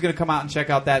everybody's going to come out and check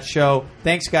out that show.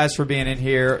 Thanks, guys, for being in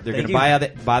here. They're going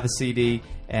to buy the CD,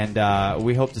 and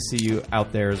we hope to see you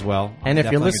out there as well. And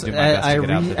if you're listening,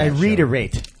 I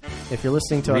reiterate, if you're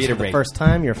listening to us for the first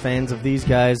time, you're fans of these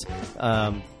guys.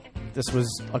 This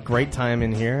was a great time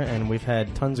in here, and we've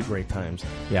had tons of great times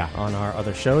on our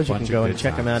other shows. You can go and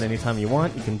check them out anytime you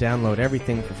want. You can download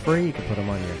everything for free. You can put them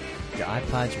on your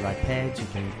iPods, your iPads. You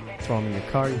can throw them in your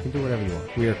car. You can do whatever you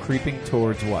want. We are creeping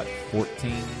towards,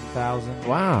 14,000?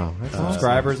 Wow. That's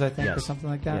subscribers, I think, or something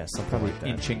like that? Yes, something like that.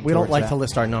 Inching we don't like that. to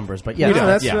list our numbers, but yeah.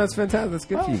 That's fantastic. That's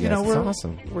good for you guys. We're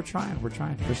awesome. We're trying.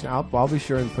 Pushing out. I'll be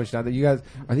sure and push it out. That you guys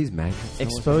are these magnets?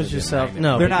 Expose yourself.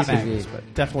 No, they're not magnets,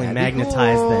 but definitely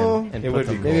magnetize them. And it would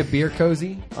be cool. Maybe a beer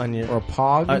cozy on your or a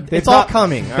pog. It's all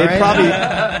coming. All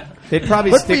right? They'd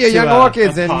probably look stick for your to young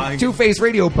orchids and Two Face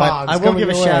Radio pods. I will give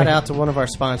a shout out to one of our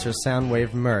sponsors,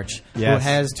 Soundwave Merch, who Yes.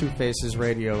 has Two Faces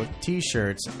Radio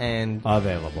T-shirts and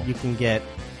available. You can get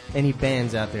any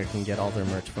bands out there can get all their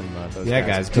merch from those.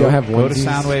 Guys, Do you have go to onesies?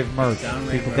 Soundwave Merch.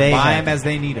 People Buy them as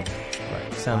they need them.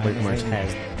 Right. Soundwave Merch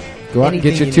has. Go out and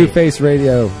get your anything you Two Face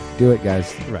Radio. Do it,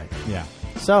 guys. Right. Yeah.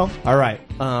 So, all right.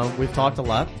 We've talked a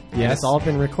lot. Yes. And it's all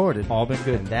been recorded. All been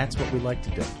good. And that's what we like to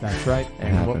do. That's right.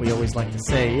 And what we always like to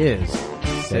say is,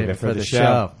 save it for the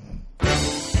show.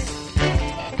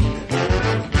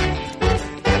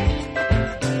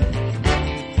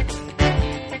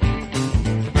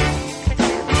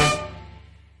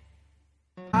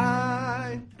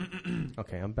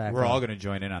 Okay, I'm back. We're all going to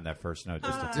join in on that first note.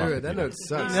 Just to fuck with Dude, that you. note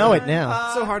sucks. You know it now.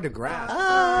 It's so hard to grasp.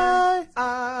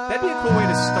 That'd be a cool way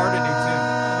to start a new tune.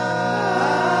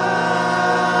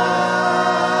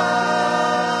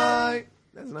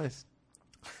 That's nice.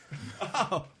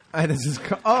 This is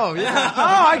yeah.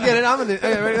 I get it. I'm gonna.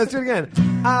 Okay, ready, let's do it again.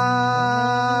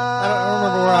 I don't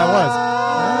remember where I was.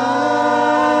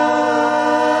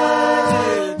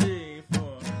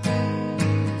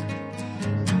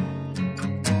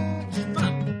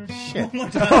 Shit.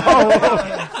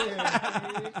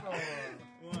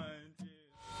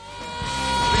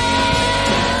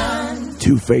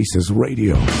 Two Faces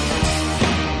Radio.